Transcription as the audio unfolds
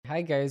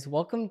Hi guys,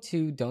 welcome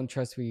to Don't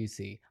Trust What You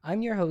See.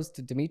 I'm your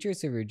host,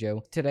 Demetrius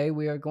Arujo. Today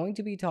we are going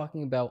to be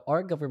talking about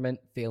our government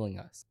failing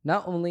us,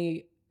 not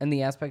only in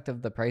the aspect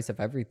of the price of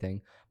everything,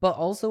 but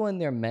also in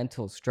their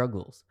mental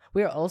struggles.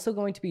 We are also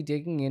going to be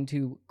digging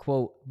into,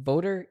 quote,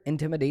 voter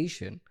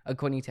intimidation,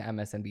 according to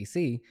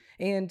MSNBC,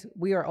 and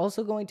we are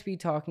also going to be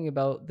talking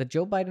about the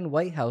Joe Biden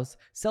White House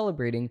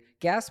celebrating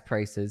gas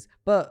prices,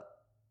 but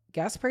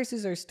gas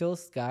prices are still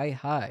sky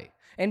high.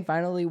 And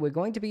finally, we're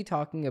going to be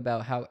talking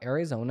about how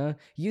Arizona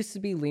used to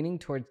be leaning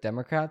towards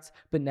Democrats,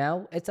 but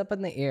now it's up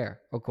in the air,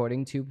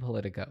 according to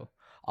Politico.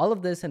 All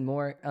of this and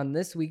more on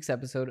this week's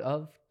episode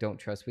of Don't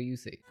Trust What You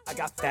See. I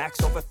got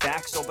facts over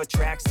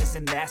tracks, this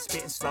and that,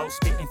 spitting slow,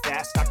 spitting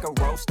fast, I could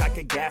roast, I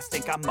could gas,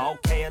 think I'm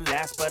okay at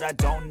last, but I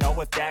don't know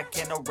if that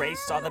can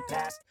erase all the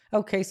past.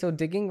 Okay, so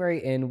digging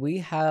right in, we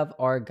have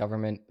our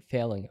government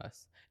failing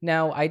us.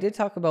 Now, I did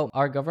talk about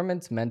our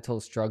government's mental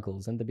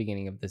struggles in the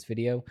beginning of this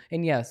video,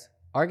 and yes,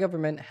 our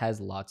government has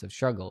lots of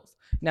struggles.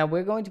 Now,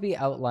 we're going to be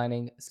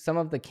outlining some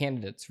of the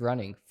candidates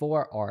running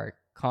for our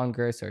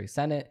Congress or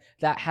Senate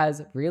that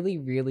has really,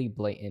 really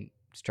blatant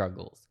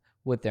struggles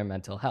with their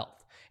mental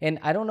health. And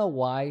I don't know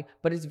why,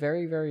 but it's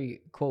very,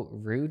 very, quote,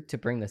 rude to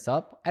bring this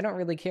up. I don't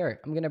really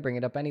care. I'm going to bring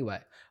it up anyway.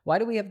 Why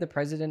do we have the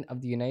President of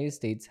the United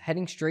States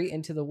heading straight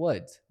into the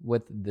woods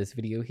with this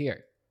video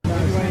here?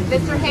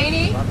 Mr.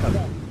 Haney?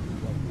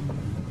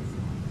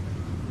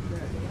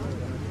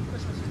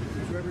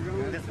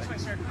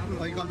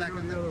 Oh, you go back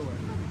in the other way.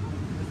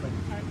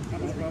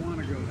 That's where I want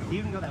to go now.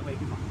 You can go that way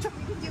if you want. You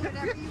can do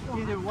whatever you want.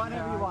 You do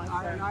whatever you want.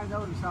 I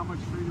notice how much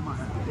freedom I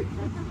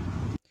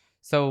have.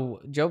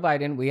 So Joe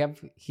Biden, we have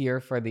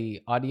here for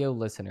the audio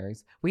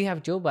listeners, we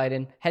have Joe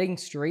Biden heading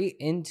straight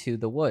into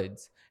the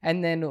woods.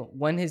 And then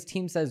when his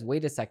team says,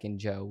 wait a second,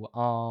 Joe,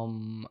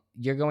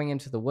 you're going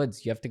into the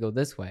woods. You have to go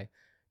this way.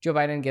 Joe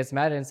Biden gets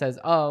mad and says,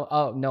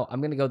 oh, no, I'm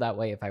going to go that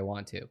way if I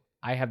want to.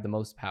 I have the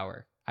most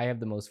power. I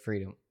have the most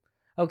freedom.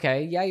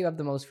 Okay, yeah, you have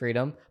the most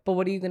freedom, but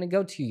what are you going to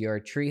go to? Your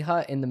tree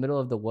hut in the middle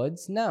of the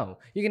woods? No,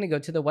 you're going to go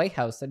to the White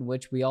House, in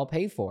which we all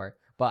pay for.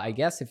 But I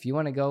guess if you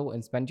want to go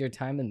and spend your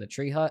time in the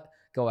tree hut,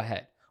 go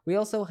ahead. We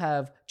also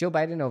have Joe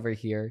Biden over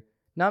here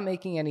not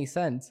making any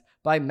sense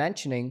by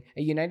mentioning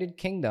a United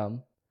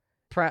Kingdom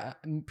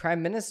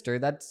prime minister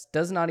that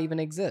does not even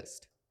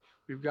exist.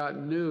 We've got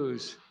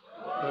news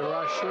that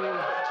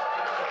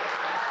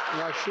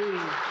Rashid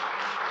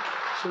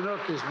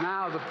Sunak is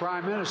now the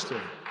prime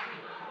minister.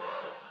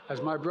 As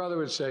my brother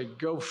would say,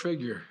 go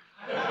figure.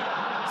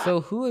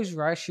 So who is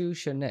Rashu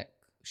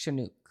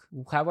Shanuk,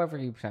 however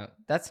you pronounce it?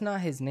 That's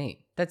not his name.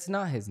 That's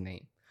not his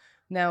name.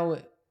 Now,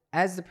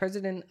 as the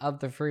president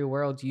of the free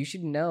world, you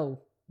should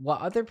know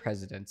what other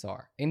presidents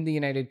are in the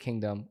United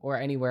Kingdom or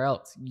anywhere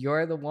else.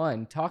 You're the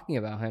one talking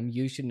about him.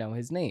 You should know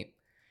his name.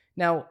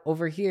 Now,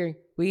 over here,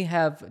 we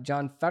have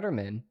John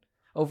Fetterman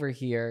over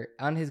here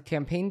on his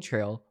campaign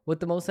trail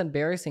with the most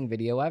embarrassing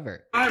video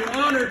ever. I'm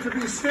honored to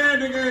be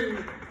standing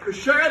in the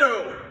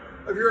shadow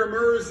of your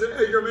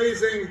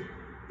amazing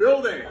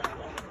building.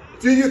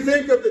 Do you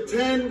think of the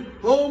 10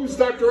 homes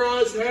Dr.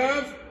 Oz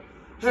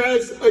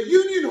has a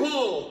union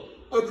hall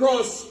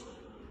across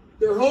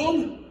their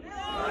home?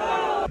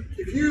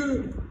 If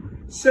you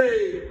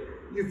say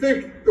you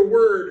think the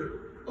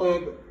word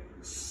of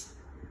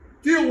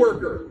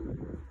steelworker,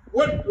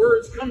 what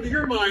words come to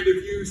your mind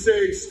if you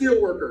say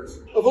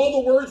steelworkers? Of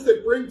all the words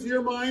that bring to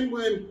your mind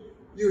when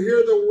you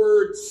hear the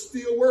word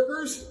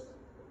steelworkers,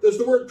 does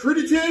the word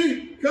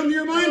crudité come to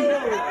your mind?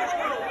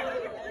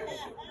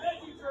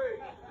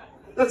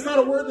 That's not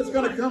a word that's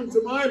going to come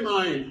to my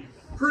mind.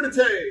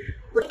 Crudité.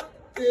 But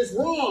is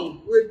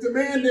wrong with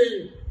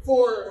demanding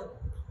for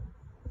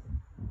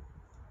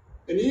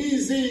an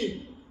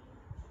easy,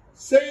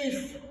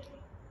 safe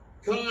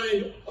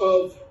kind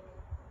of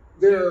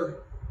their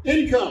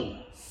income.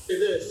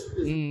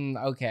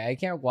 Okay, I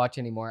can't watch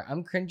anymore.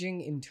 I'm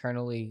cringing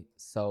internally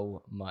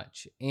so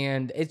much.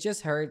 And it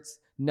just hurts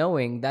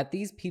knowing that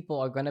these people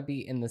are going to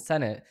be in the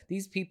Senate.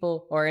 These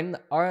people are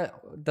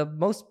the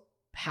most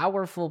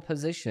powerful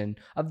position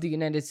of the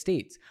United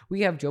States.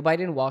 We have Joe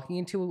Biden walking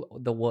into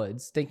the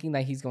woods, thinking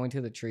that he's going to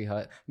the tree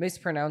hut,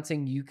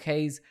 mispronouncing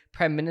UK's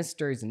prime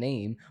minister's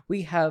name.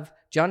 We have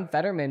John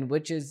Fetterman,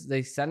 which is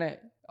the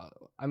Senate.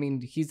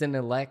 He's an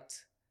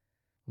elect.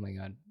 Oh my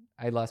God,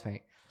 I lost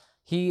my...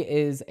 He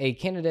is a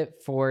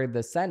candidate for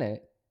the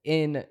Senate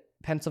in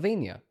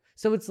Pennsylvania.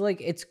 So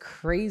it's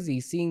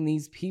crazy seeing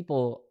these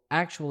people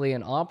actually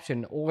an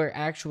option or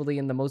actually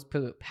in the most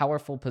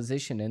powerful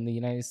position in the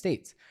United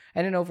States.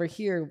 And then over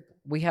here,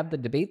 we have the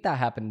debate that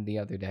happened the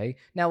other day.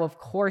 Now, of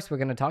course, we're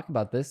going to talk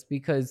about this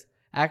because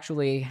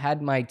actually I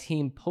had my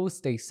team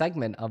post a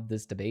segment of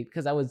this debate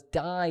because I was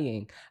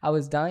dying. I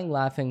was dying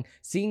laughing,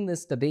 seeing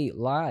this debate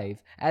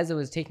live as it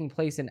was taking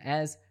place and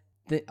as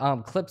the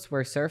clips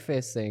were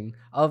surfacing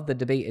of the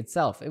debate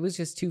itself. It was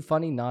just too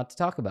funny not to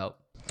talk about.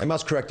 I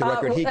must correct the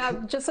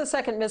record. Just a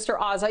second, Mr.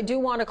 Oz. I do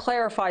want to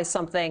clarify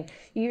something.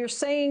 You're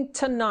saying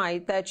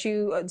tonight that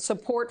you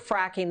support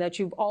fracking, that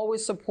you've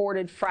always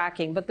supported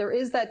fracking, but there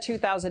is that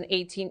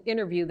 2018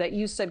 interview that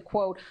you said,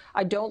 quote,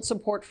 I don't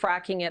support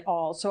fracking at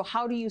all. So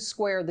how do you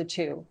square the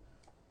two?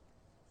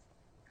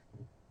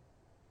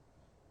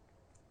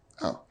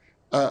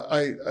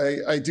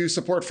 I do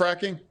support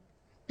fracking,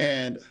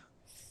 and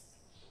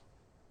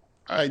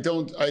I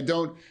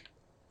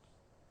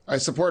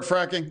support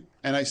fracking,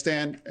 and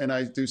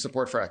I do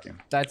support fracking.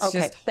 That's okay.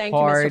 just Thank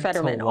hard you, Mr.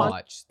 Fetterman. to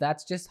watch.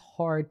 That's just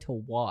hard to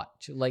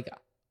watch. Like,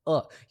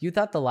 you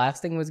thought the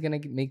last thing was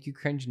going to make you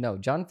cringe? No,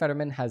 John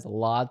Fetterman has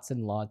lots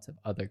and lots of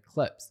other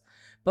clips.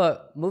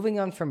 But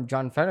moving on from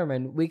John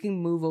Fetterman, we can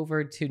move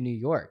over to New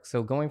York.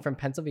 So going from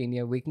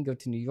Pennsylvania, we can go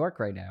to New York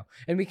right now,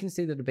 and we can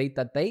see the debate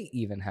that they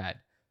even had.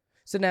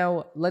 So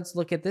now let's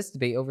look at this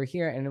debate over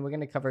here, and then we're going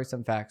to cover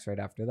some facts right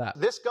after that.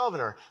 This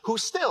governor, who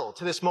still,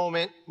 to this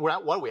moment,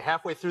 we're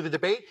halfway through the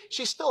debate,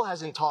 she still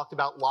hasn't talked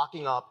about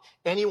locking up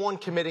anyone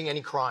committing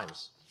any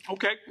crimes.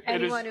 Okay.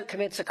 Anyone who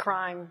commits a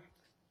crime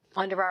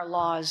under our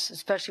laws,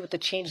 especially with the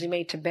change we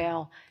made to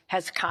bail,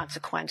 has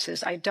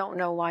consequences. I don't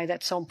know why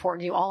that's so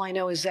important to you. All I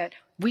know is that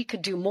we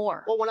could do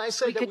more. Well, when I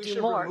said we could do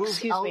more,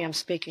 excuse me, I'm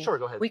speaking. Sure,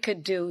 go ahead. We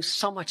could do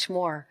so much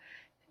more.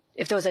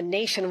 If there was a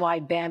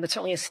nationwide ban, but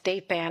certainly a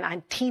state ban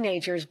on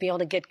teenagers being able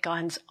to get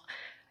guns,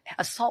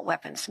 assault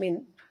weapons. I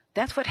mean,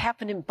 that's what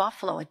happened in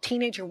Buffalo. A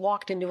teenager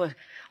walked into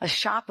a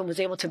shop and was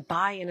able to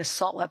buy an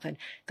assault weapon,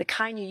 the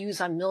kind you use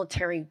on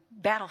military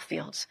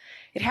battlefields.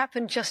 It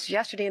happened just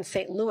yesterday in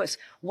St. Louis.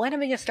 When are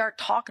we going to start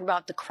talking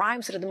about the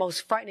crimes that are the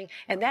most frightening?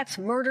 And that's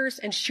murders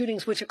and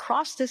shootings, which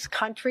across this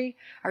country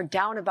are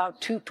down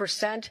about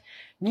 2%.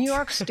 New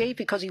York State,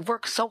 because we've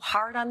worked so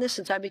hard on this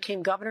since I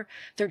became governor,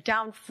 they're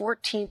down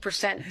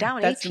 14%, down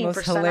 18%. That's the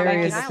most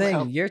hilarious thing.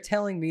 Island. You're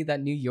telling me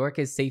that New York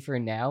is safer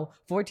now?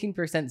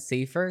 14%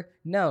 safer?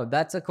 No,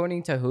 that's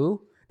according to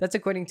who? That's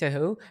according to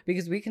who?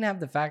 Because we can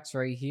have the facts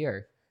right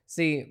here.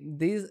 See,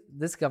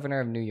 this governor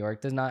of New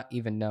York does not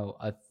even know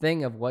a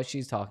thing of what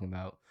she's talking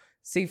about.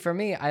 See, for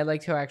me, I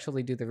like to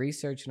actually do the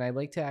research, and I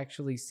like to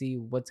actually see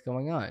what's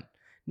going on.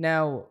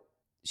 Now,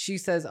 she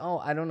says, oh,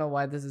 I don't know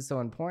why this is so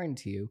important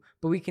to you,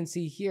 but we can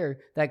see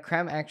here that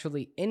crime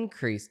actually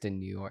increased in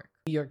New York.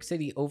 New York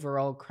City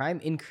overall crime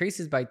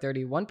increases by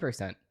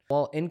 31%,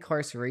 while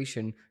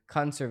incarceration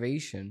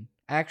conservation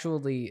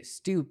actually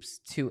stoops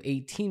to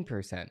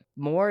 18%.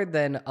 More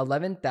than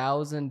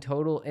 11,000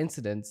 total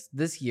incidents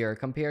this year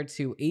compared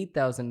to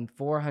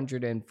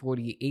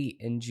 8,448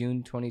 in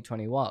June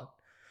 2021.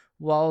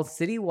 While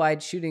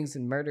citywide shootings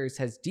and murders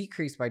has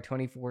decreased by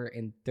 24%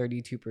 and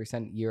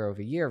 32% year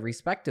over year,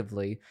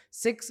 respectively,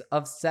 6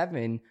 of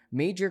 7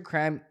 major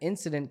crime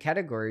incident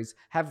categories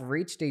have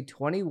reached a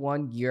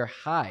 21-year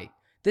high.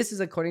 This is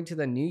according to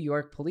the New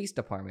York Police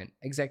Department,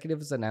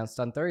 executives announced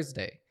on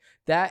Thursday.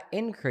 That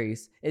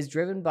increase is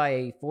driven by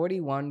a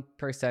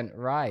 41%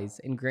 rise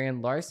in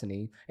grand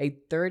larceny, a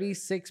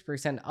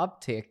 36%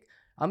 uptake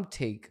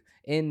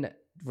in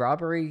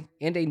robbery,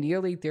 and a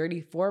nearly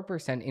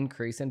 34%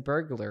 increase in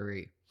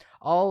burglary.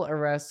 All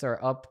arrests are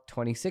up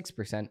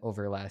 26%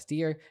 over last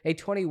year, a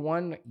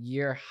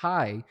 21-year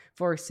high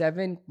for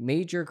 7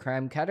 major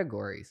crime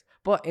categories,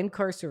 but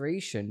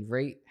incarceration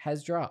rate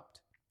has dropped.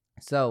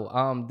 So,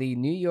 the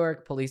New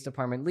York Police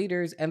Department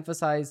leaders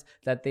emphasize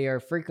that they are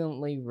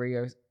frequently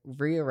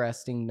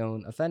rearresting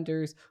known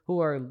offenders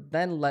who are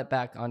then let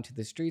back onto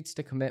the streets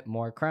to commit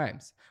more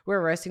crimes. We're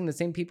arresting the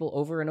same people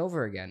over and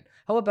over again.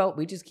 How about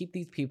we just keep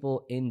these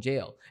people in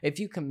jail? If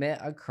you commit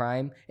a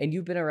crime and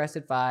you've been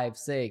arrested 5,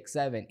 6,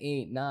 7,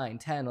 8, 9,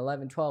 10,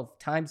 11, 12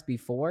 times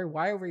before,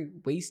 why are we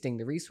wasting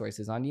the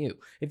resources on you?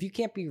 If you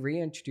can't be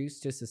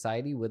reintroduced to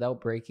society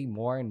without breaking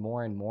more and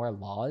more and more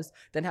laws,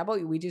 then how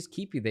about we just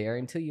keep you there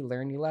until you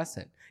learn your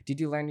lesson? Did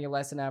you learn your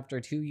lesson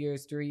after 2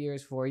 years, 3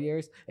 years, 4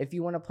 years? If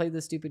you want to play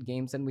the stupid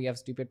games, then we have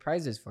stupid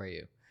prizes for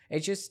you.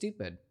 It's just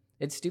stupid.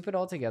 It's stupid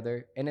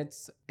altogether, and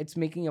it's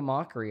making a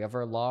mockery of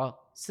our law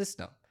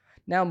system.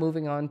 Now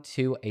moving on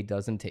to a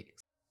dozen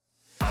takes.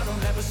 I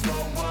don't ever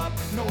slow up,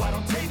 no I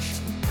don't take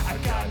I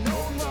got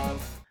no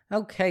love.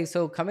 Okay,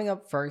 so coming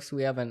up first,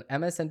 we have an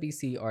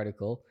MSNBC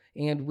article,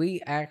 and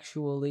we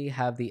actually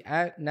have the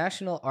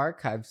National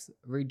Archives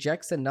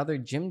rejects another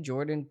Jim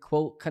Jordan,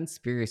 quote,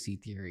 conspiracy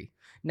theory.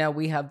 Now,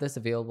 we have this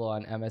available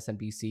on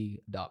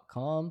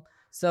msnbc.com,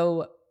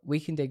 so we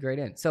can dig right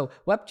in. So,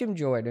 Rep. Jim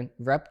Jordan,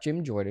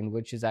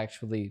 which is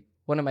actually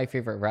one of my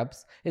favorite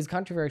reps, is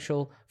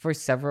controversial for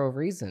several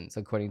reasons,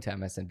 according to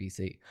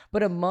MSNBC.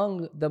 But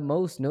among the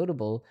most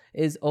notable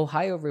is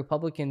Ohio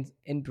Republicans'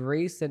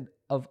 embrace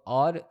of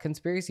odd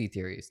conspiracy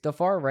theories. The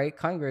far-right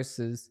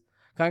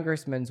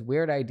congressman's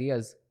weird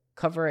ideas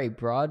cover a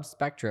broad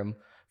spectrum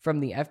from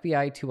the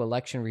FBI to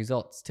election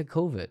results to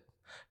COVID.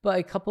 But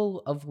a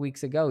couple of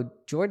weeks ago,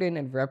 Jordan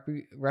and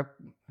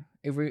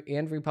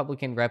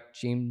Republican Rep.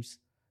 James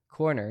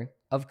Corner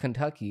of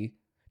Kentucky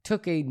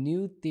took a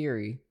new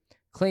theory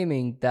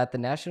claiming that the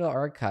National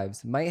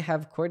Archives might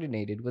have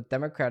coordinated with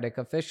Democratic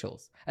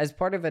officials as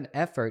part of an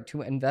effort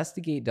to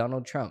investigate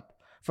Donald Trump.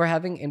 for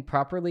having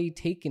improperly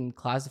taken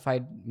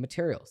classified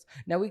materials.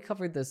 Now, we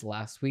covered this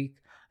last week,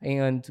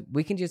 and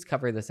we can just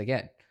cover this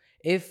again.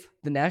 If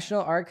the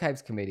National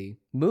Archives Committee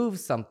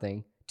moves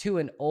something to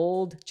an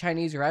old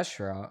Chinese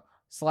restaurant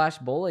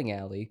 / bowling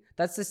alley,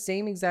 that's the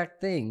same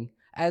exact thing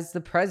as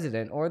the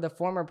president or the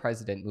former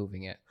president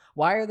moving it.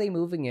 Why are they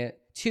moving it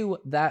to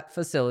that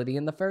facility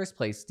in the first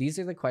place? These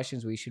are the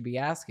questions we should be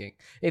asking.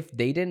 If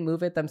they didn't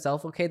move it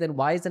themselves, okay, then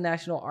why is the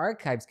National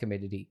Archives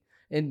Committee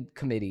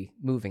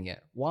moving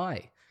it?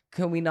 Why?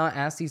 Can we not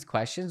ask these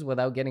questions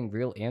without getting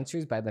real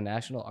answers by the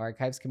National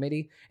Archives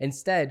Committee?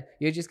 Instead,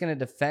 you're just going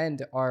to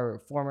defend our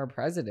former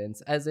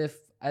presidents as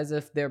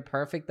if they're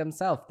perfect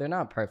themselves. They're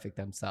not perfect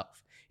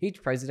themselves.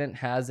 Each president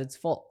has its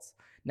faults.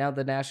 Now,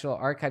 the National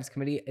Archives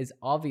Committee is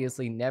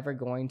obviously never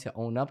going to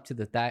own up to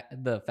the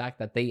fact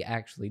that they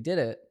actually did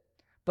it,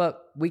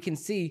 but we can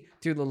see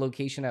through the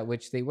location at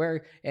which they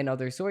were and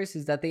other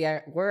sources that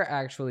they were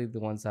actually the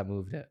ones that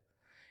moved it.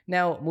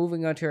 Now,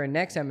 moving on to our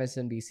next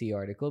MSNBC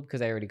article,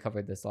 because I already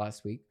covered this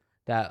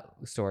that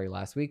story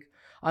last week,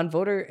 on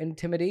voter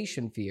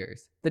intimidation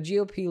fears. The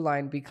GOP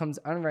line becomes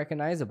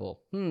unrecognizable.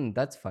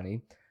 That's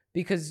funny,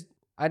 because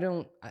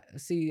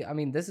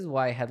this is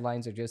why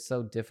headlines are just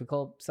so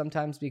difficult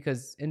sometimes,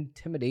 because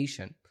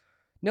intimidation.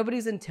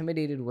 Nobody's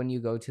intimidated when you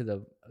go to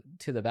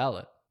the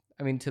ballot.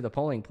 To the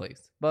polling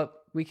place. But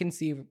we can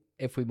see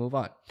if we move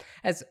on.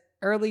 As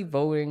early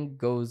voting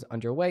goes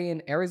underway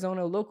in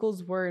Arizona,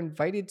 locals were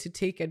invited to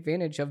take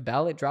advantage of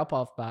ballot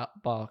drop-off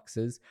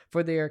boxes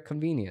for their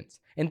convenience.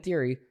 In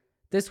theory,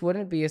 this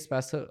wouldn't be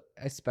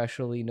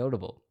especially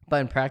notable.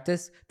 But in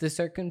practice, the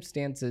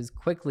circumstances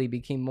quickly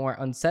became more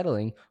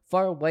unsettling.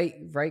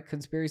 Far-right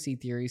conspiracy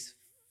theories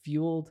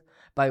fueled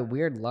by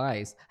weird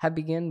lies have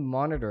begun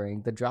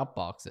monitoring the drop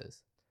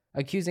boxes,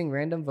 accusing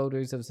random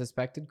voters of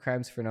suspected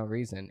crimes for no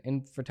reason,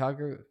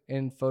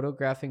 in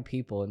photographing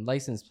people and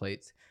license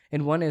plates.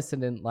 In one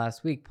incident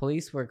last week,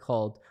 police were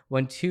called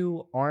when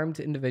two armed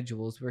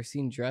individuals were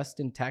seen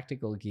dressed in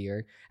tactical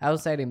gear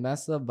outside a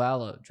Mesa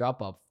ballot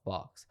drop-off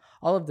box.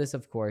 All of this,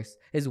 of course,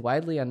 is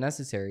widely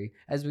unnecessary,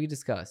 as we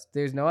discussed.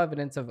 There's no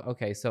evidence of,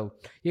 okay, so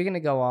you're going to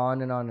go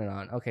on and on and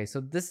on. Okay, so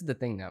this is the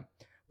thing now.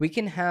 We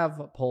can have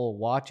poll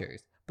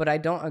watchers, but I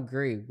don't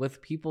agree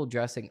with people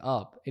dressing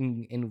up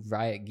in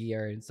riot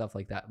gear and stuff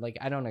like that. Like,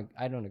 I don't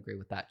agree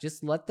with that.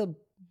 Just let the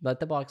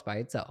box by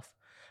itself.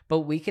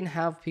 But we can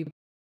have people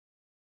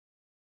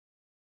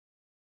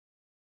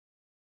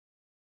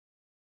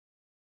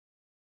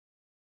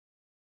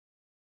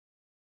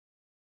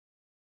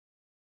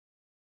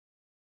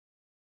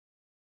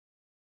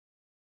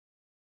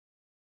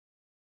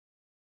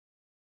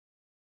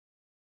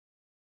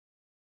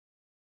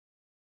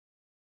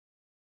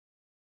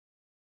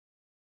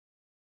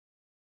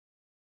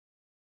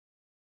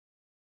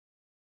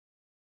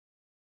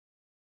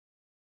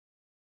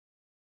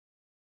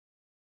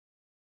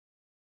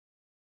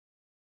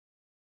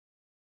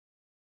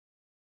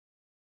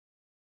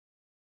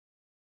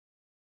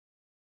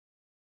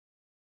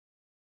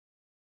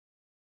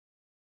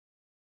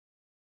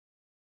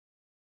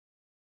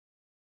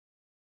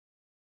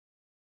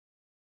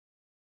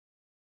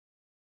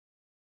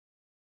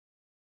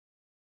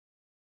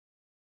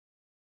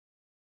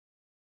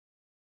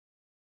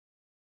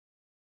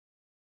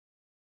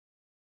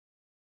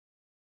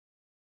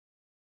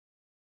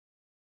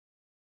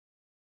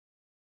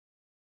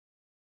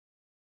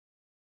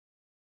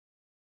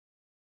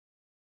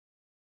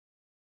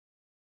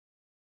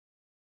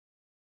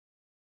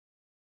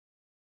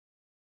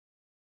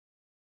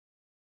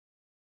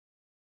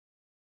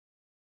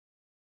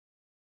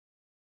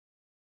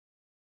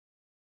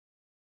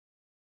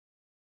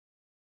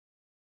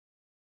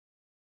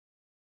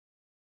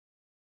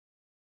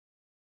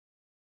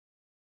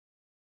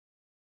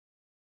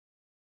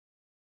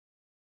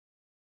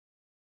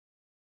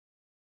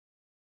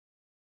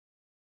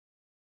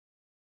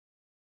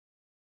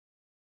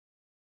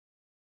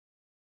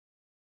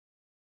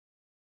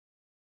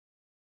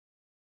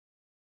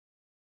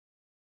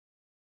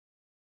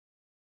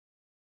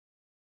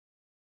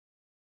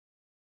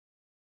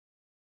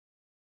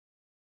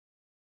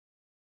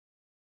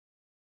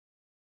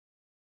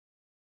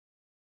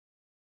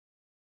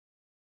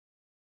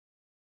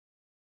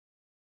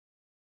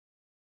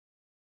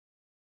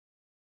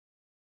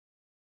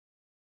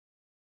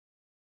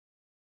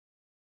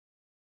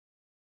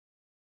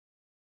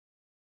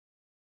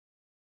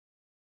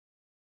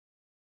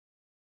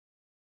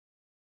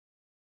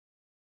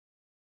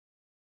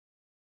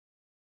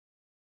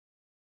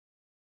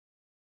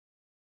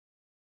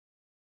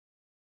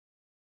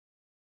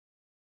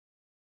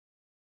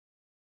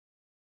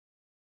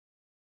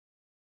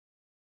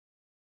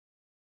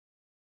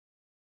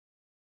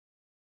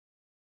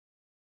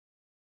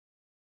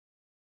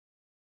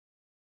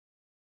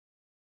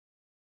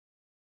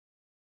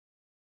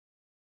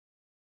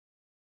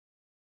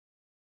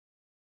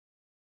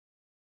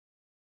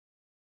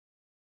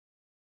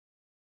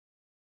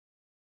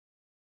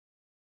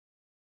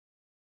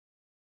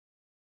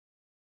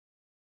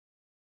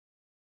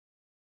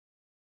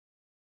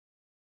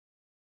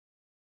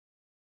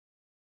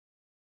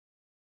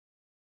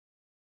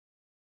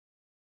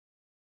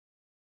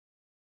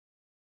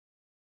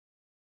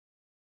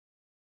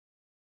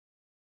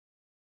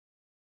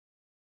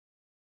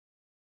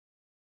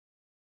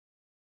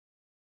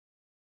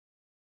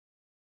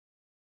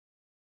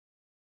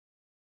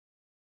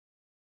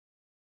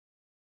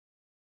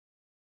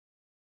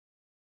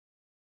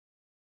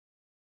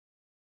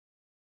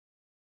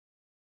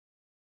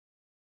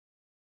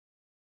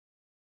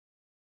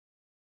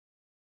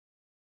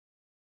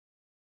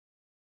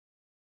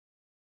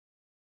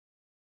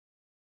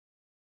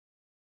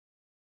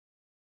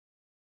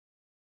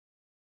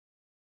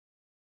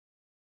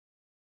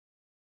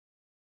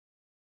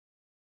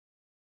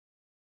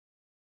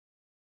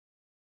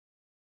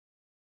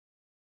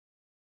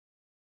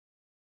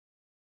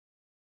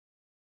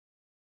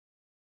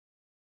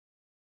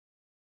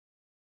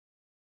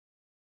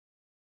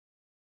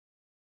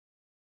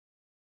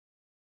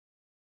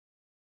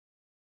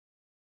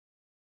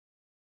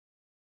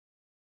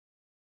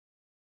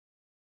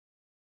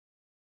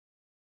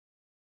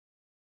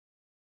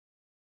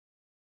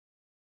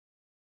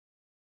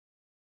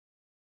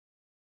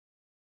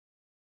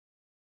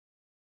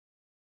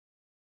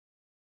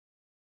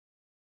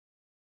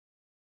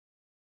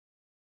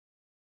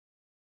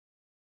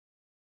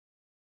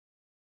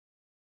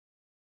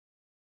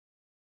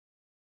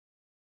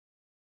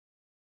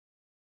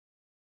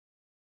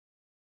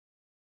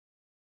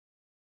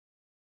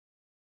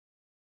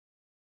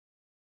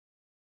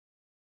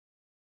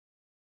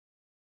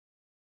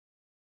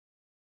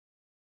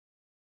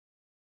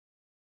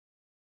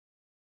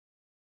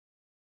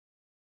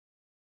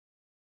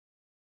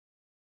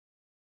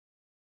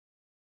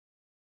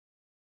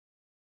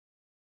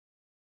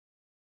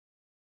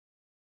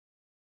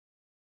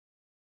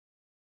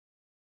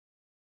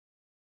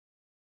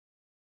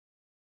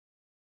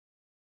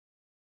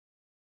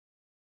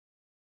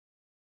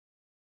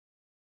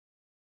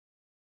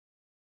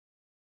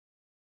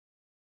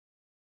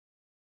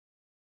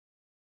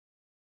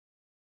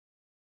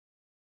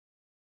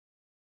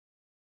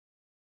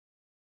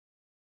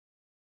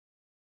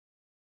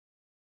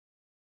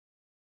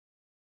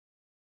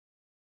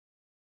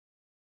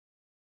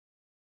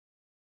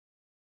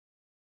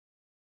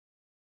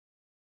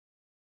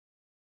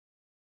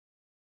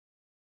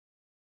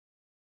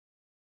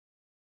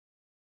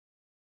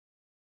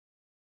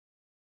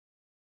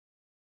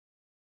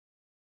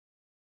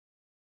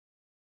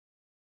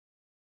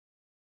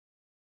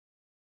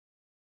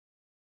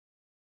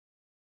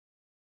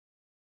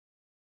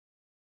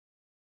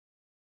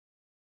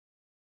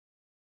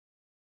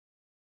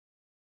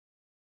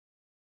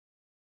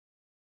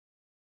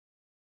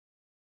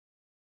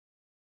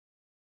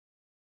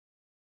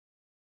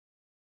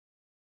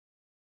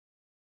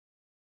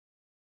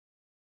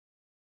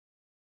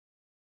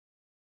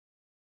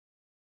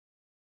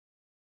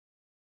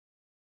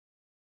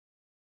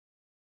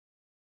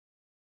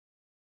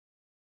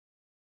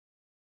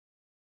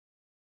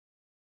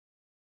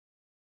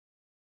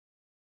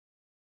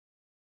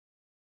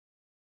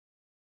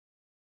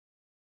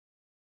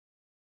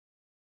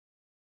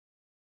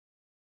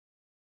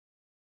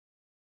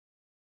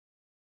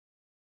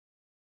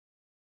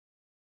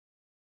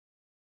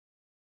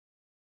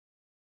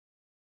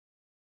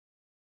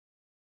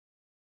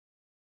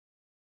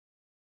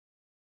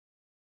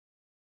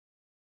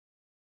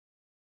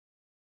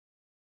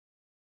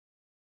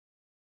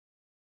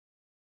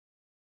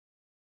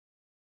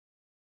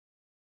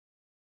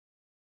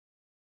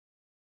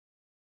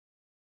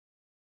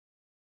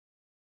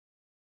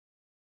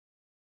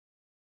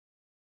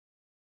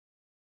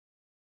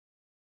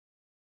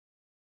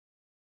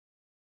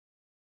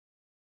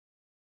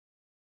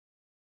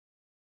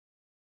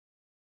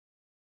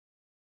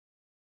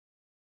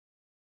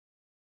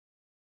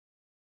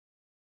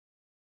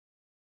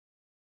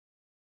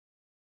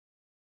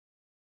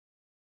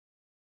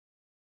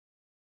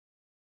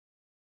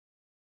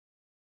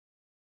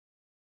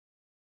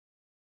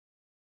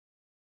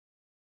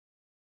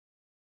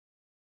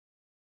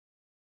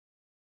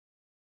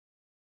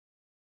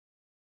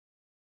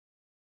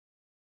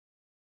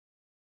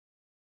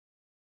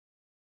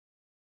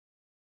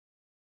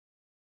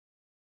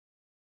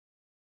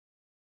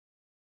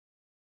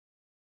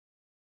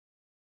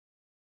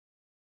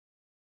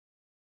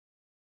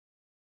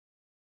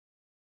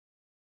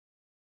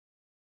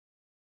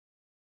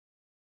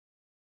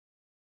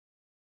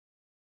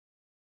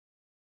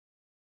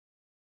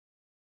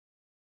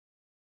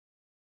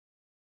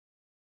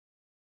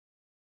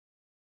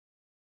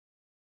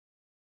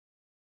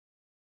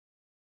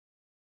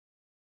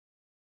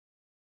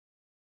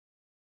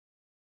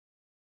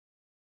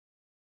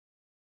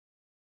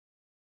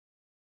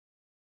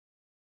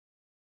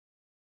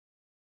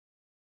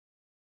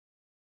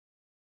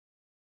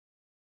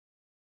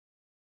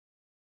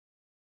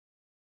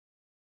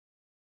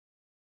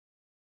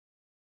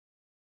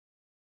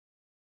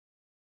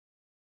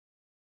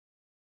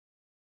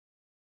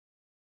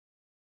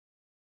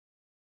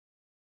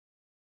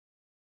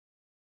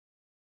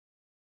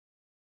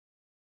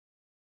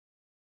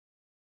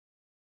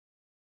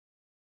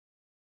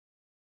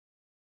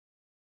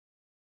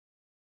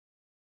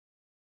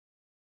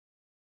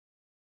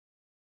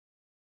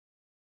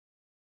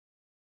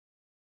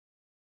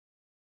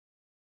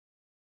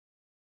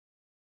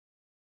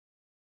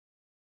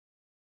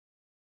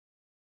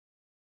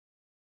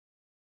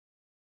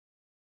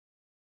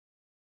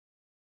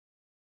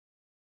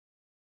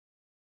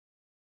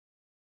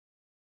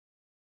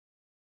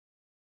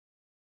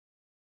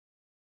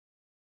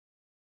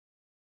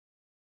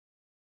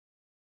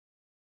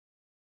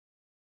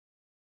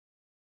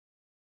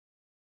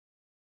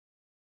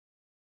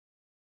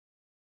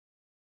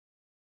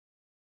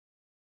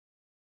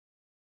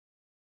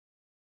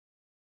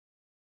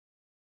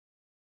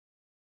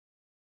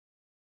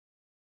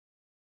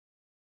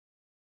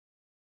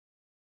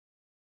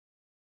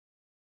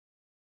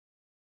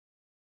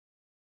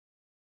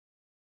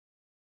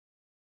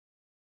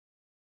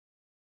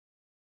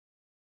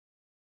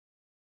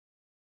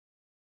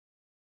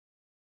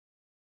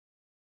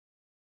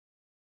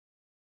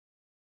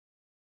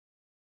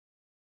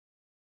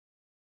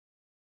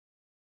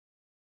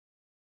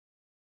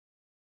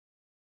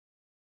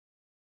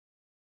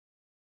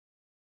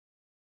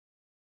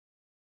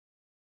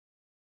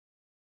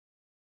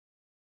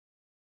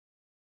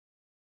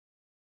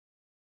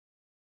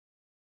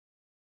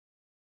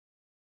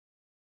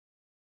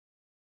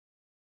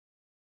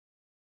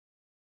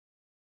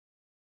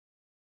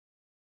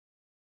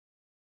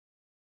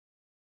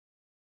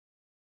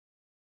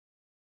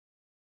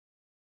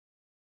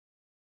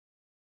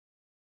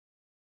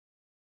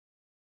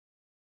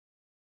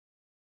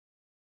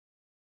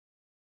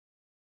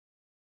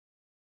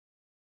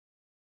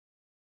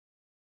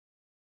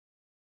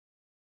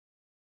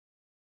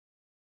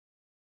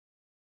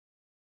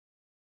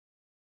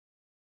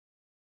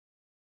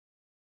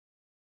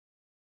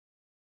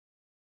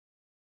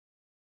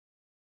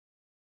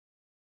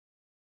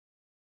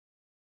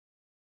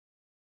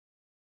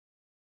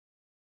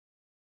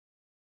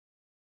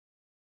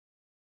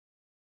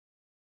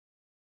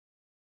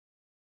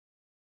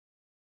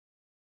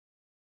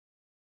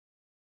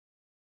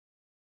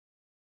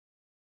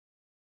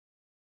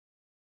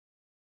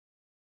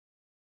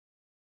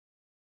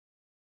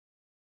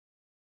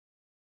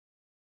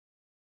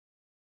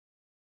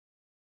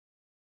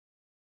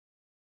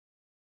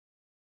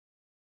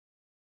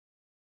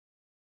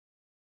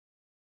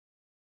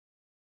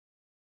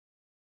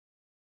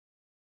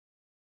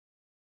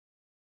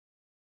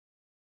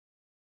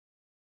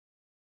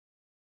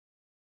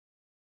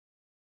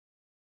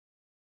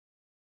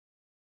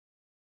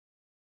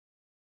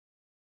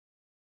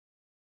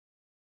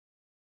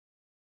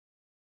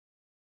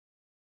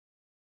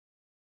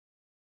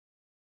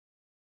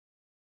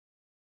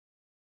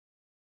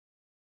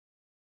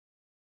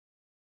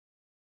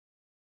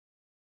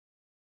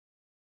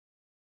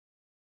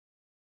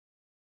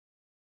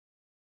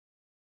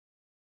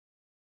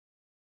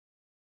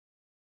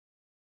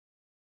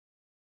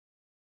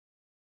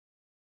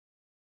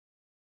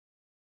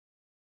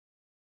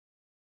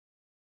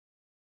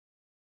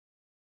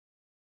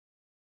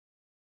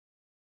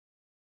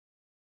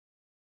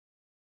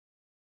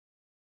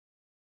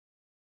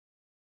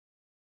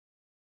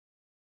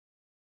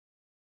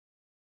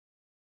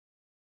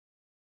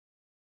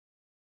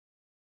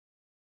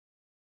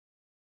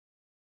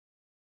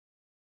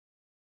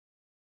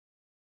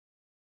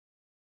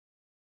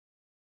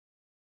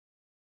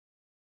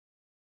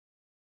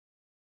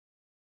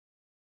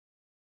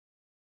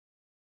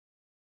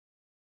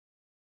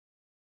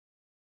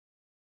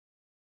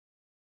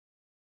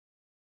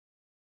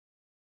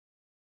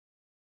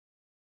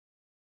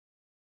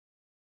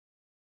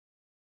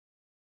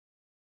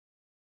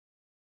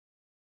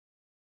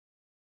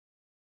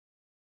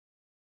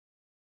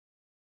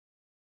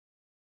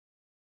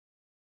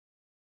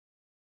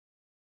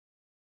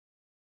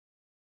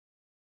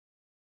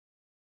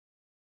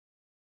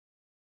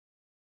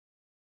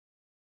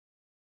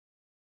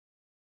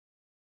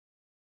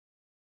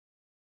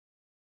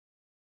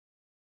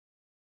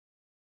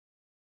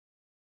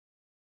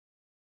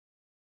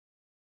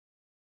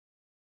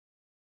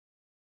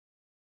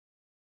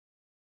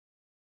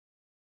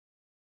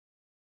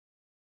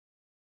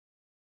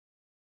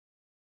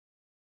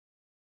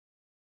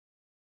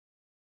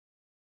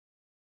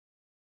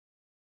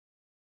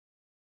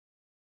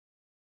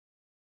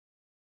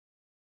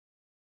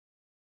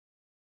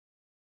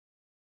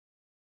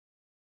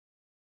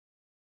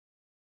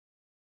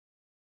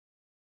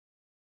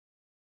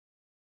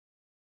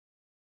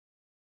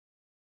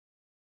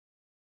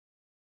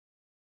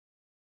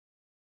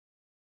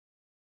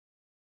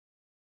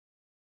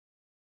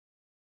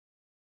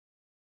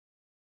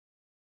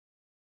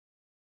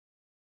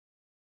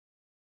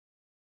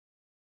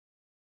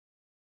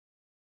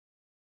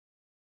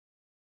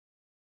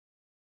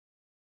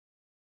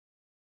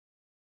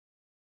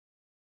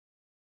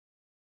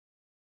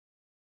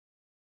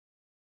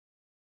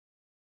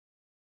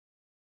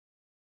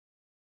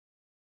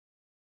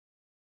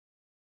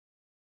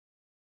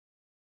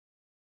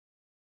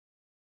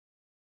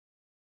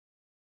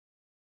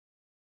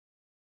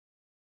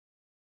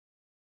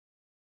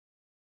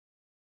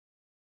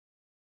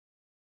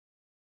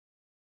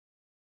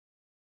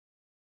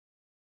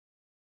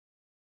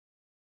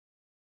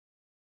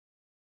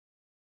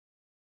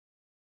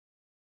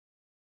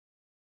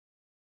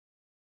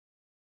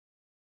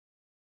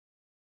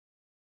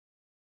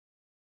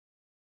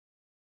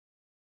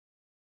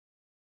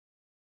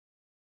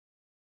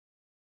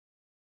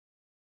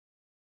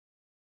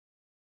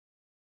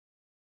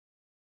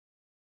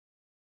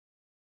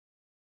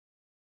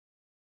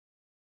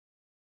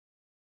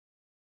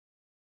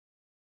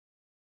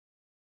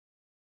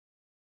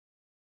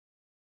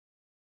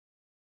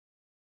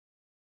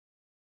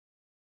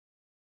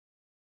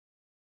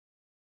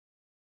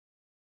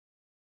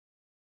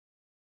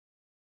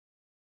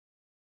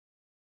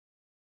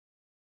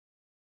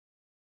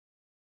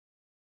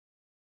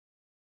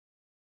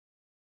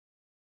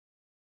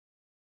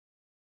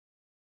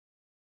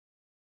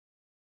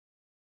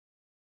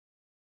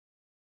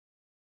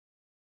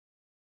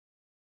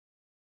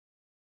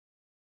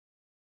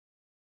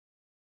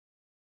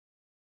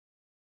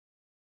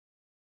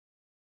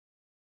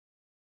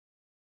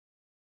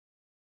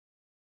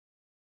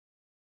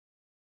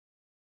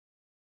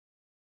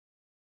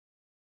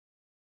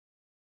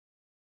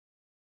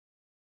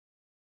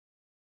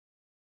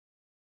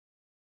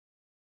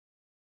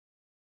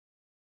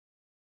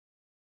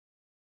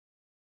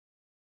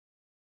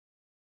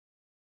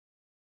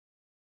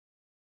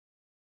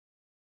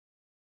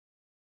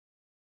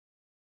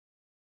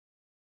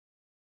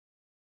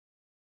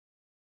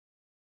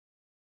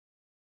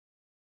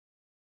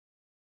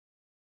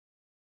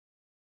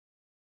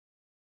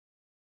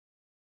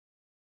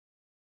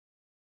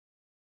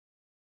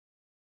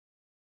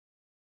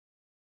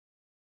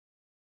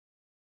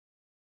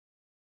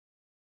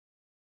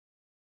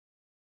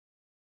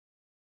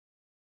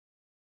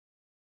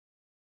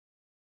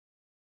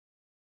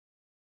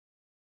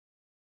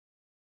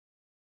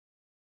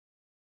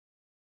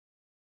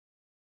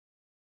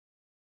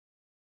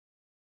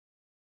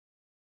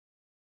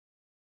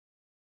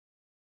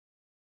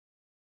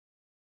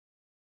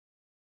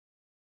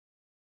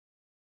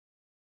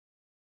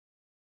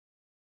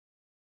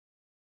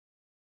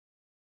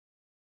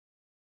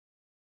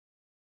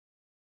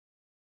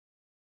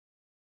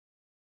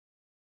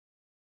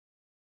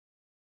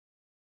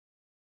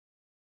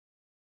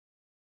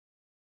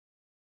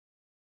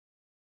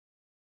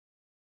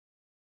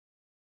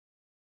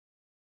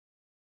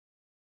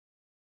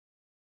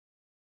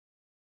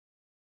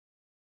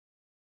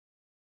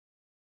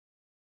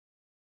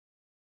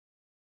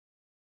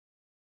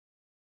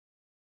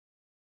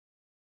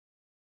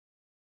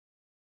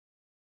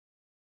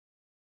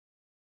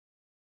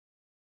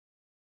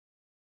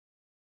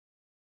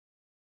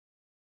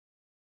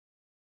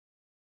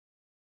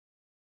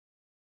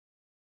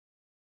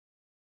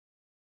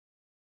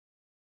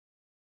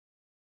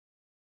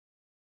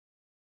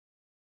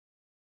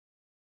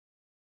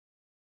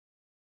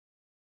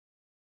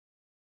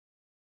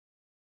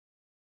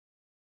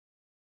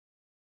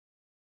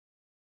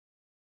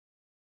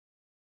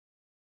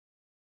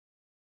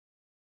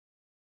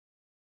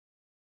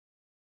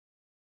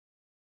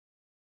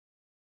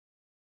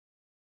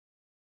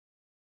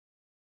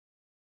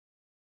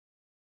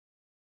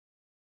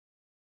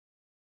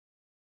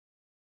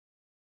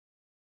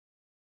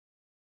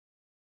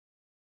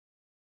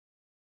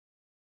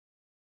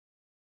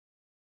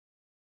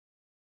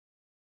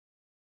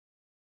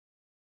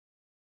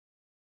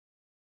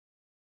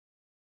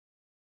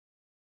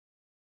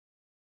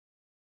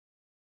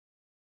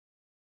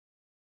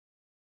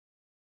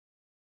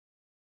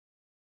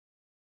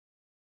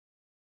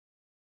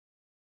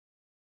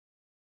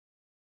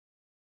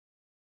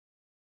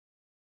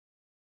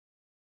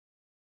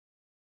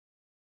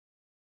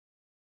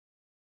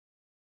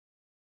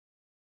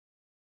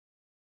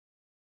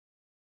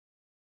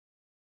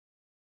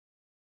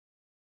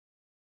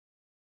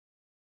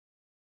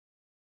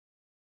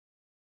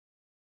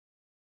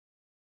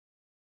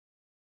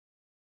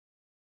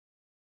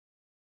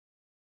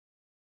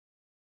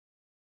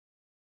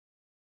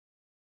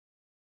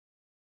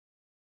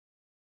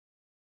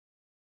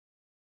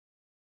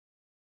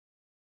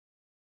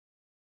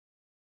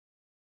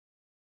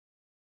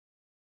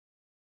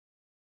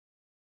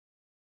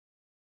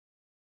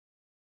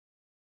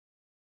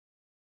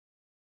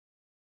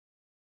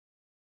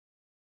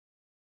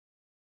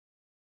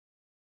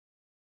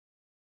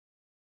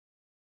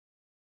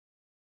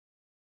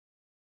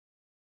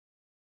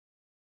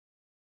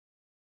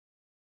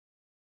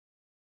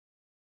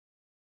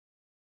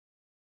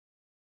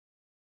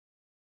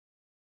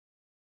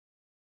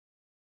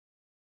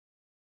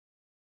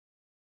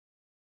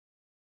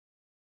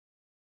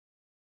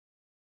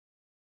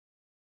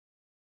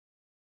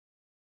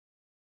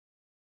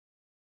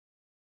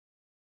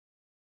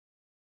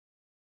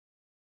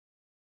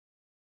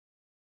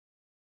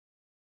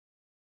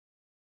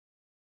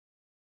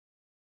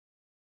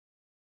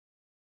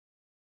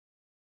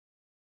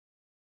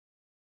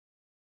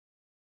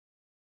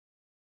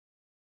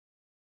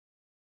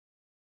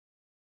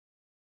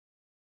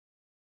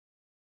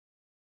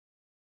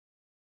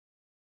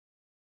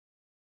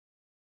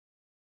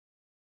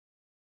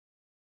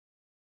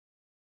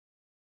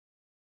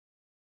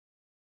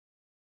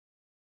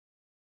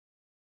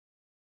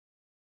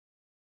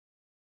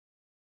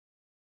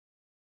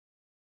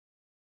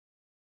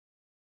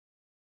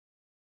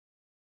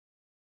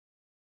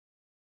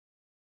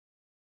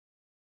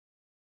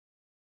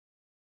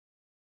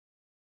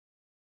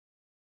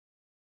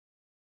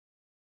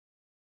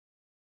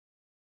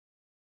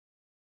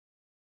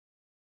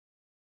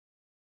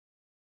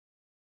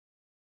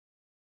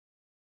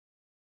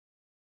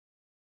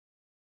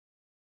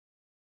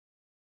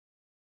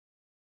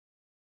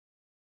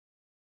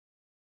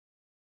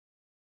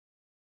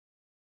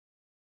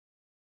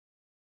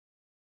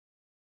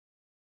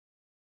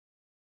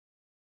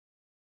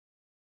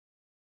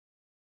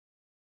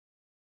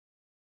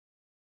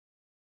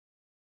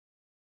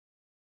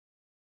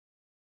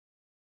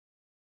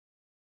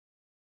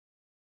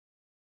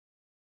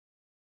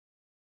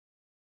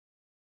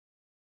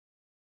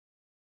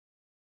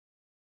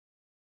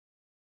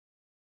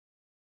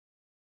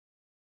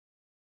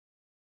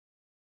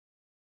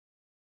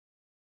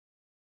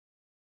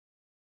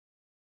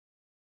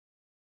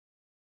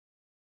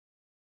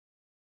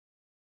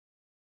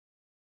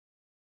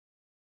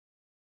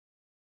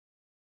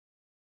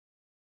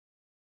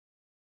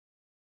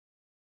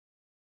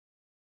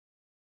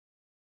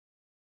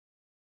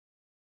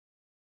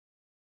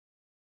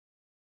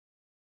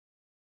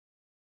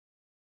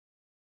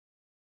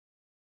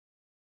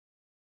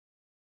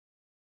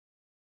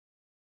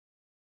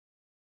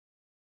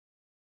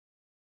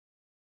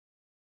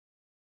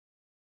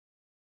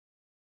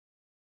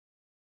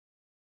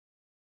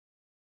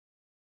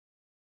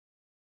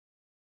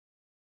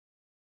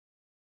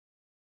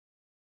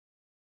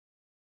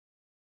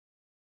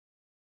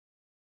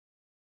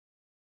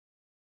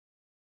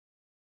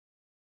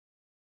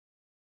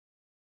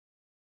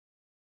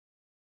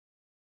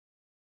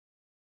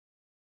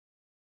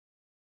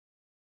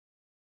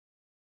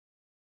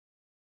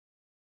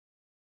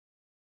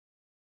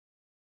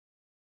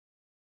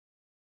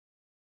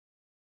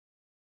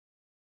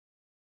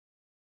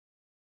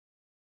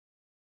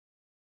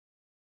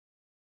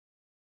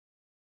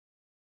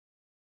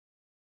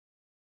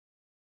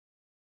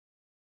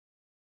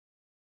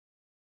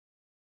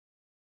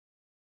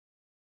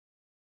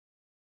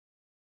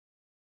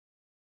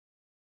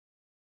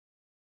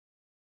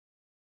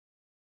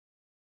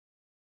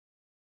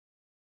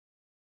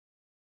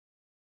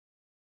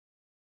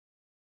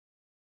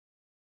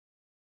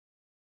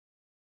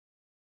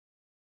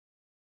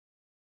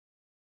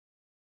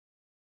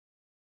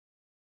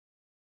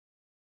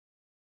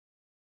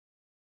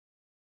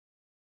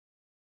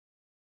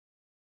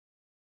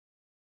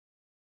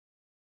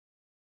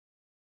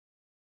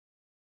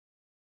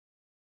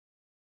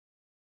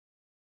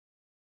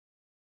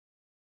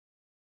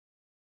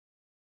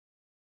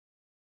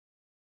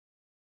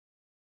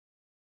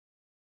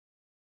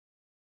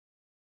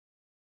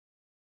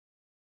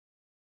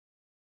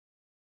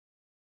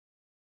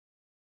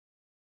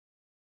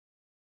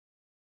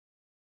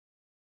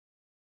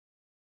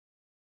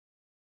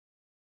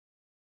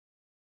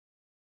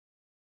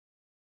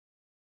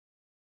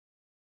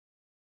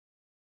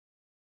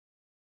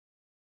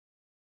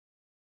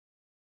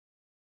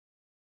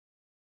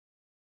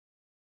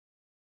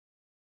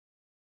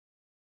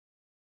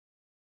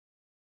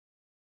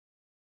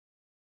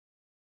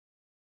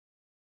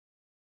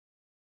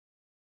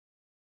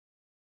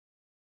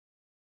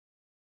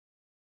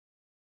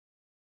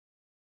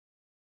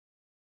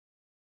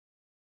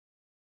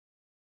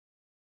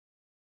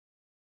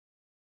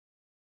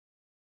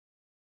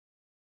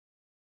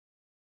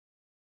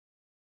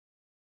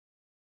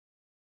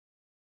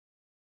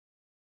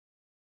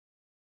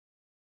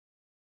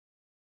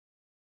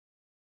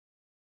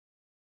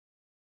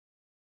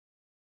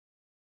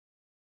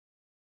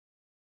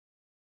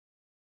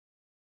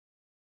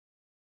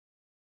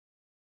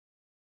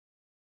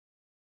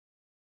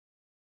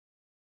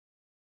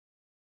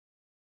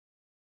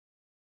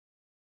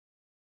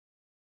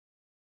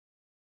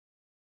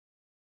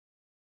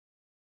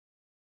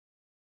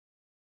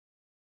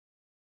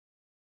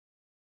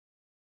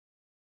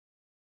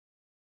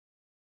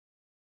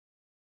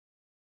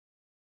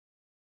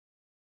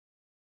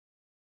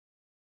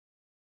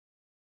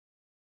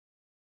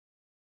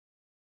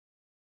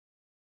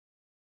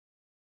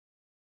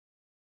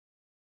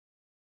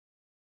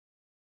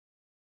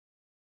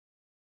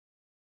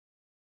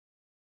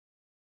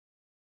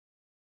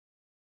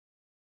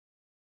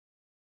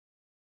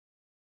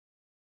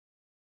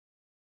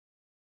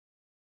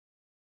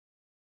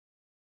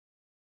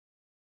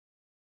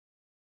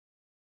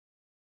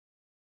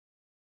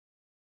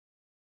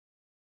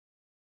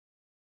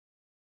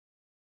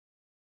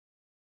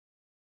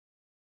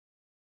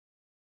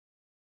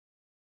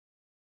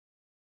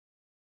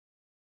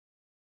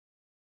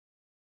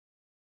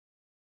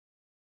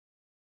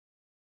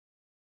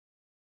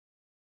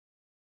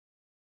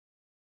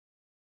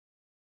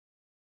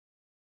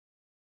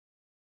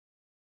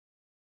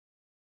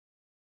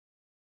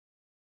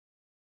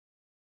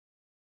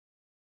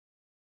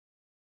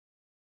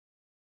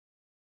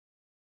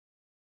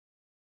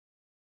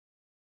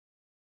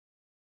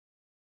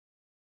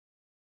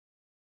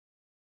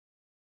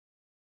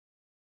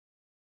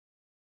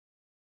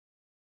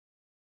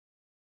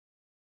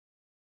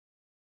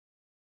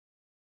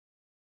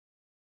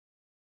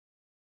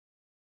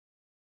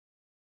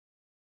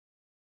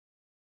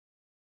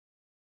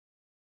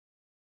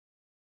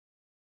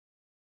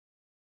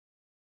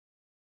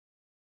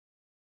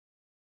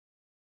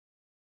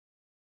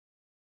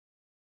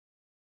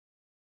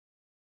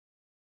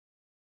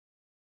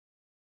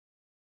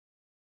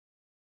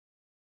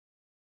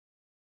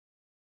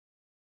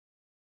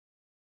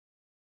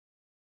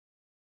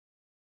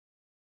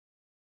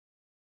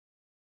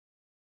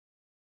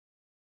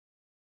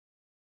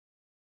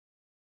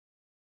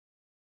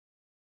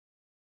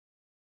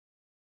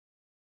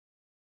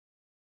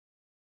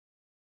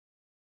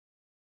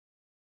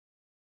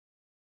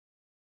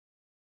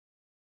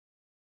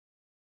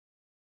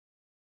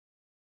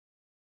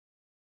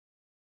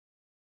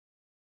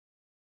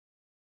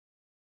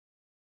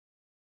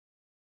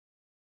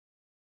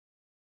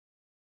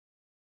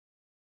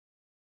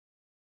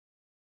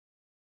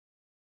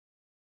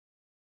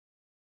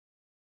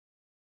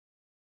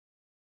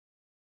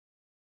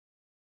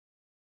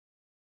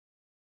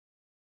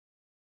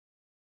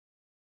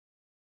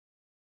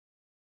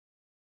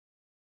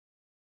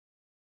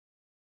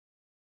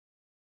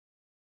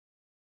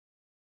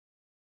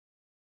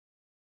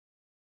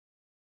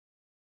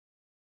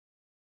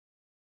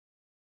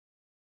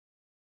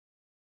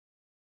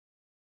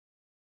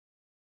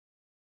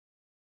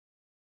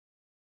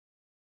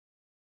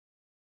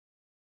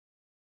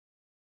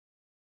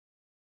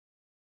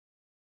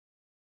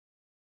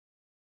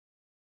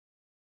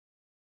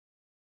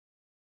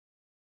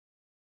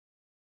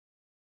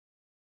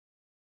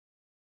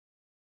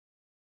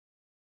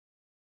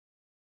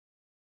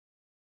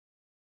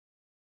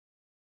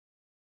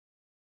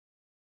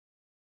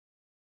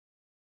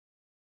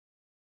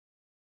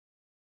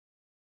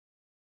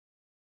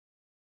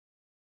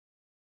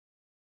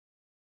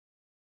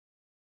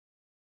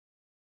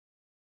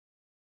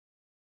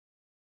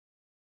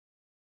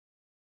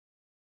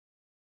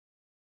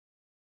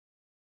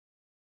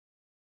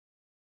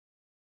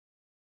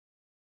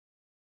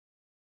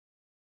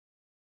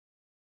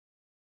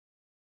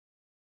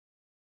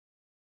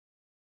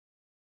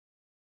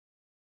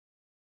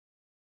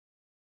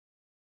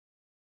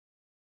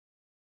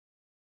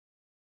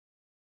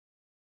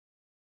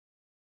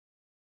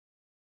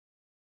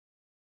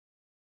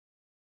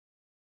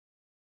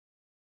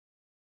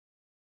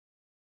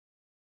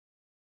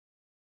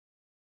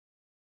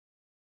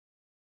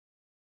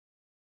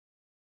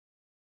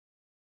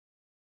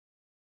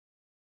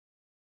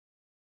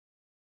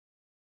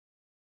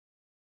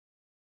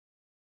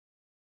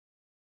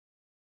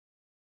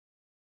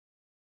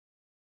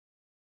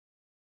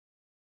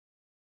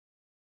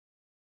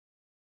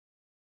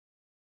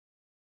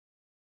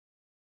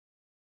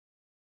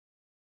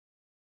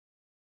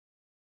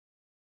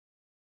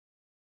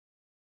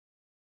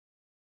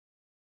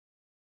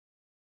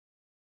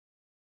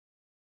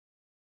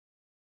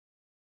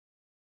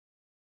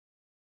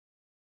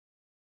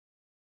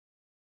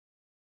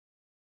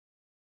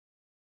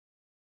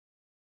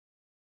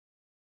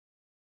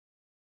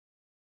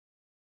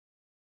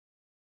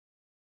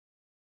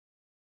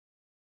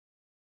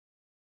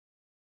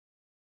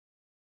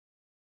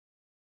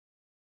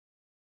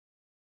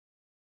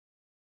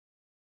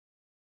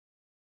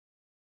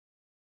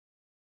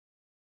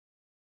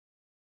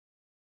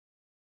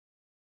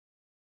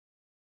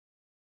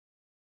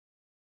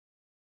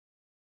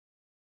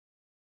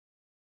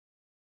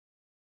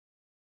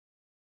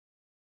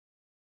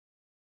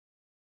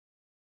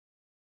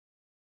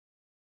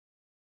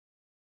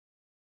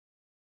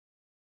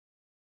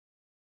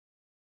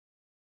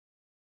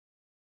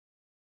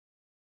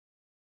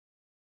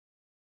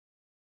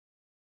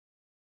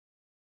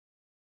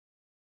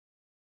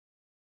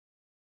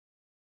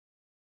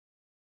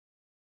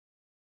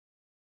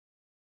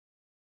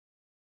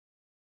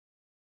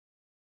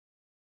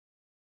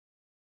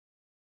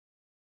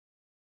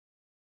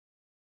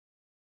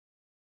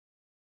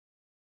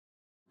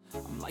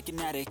like an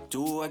addict.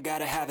 Do I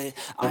gotta have it?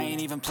 I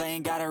ain't even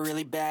playing, got a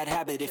really bad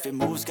habit. If it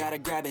moves, gotta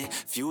grab it.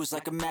 Fuse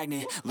like a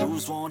magnet.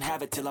 Lose, won't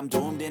have it till I'm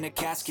doomed in a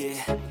casket.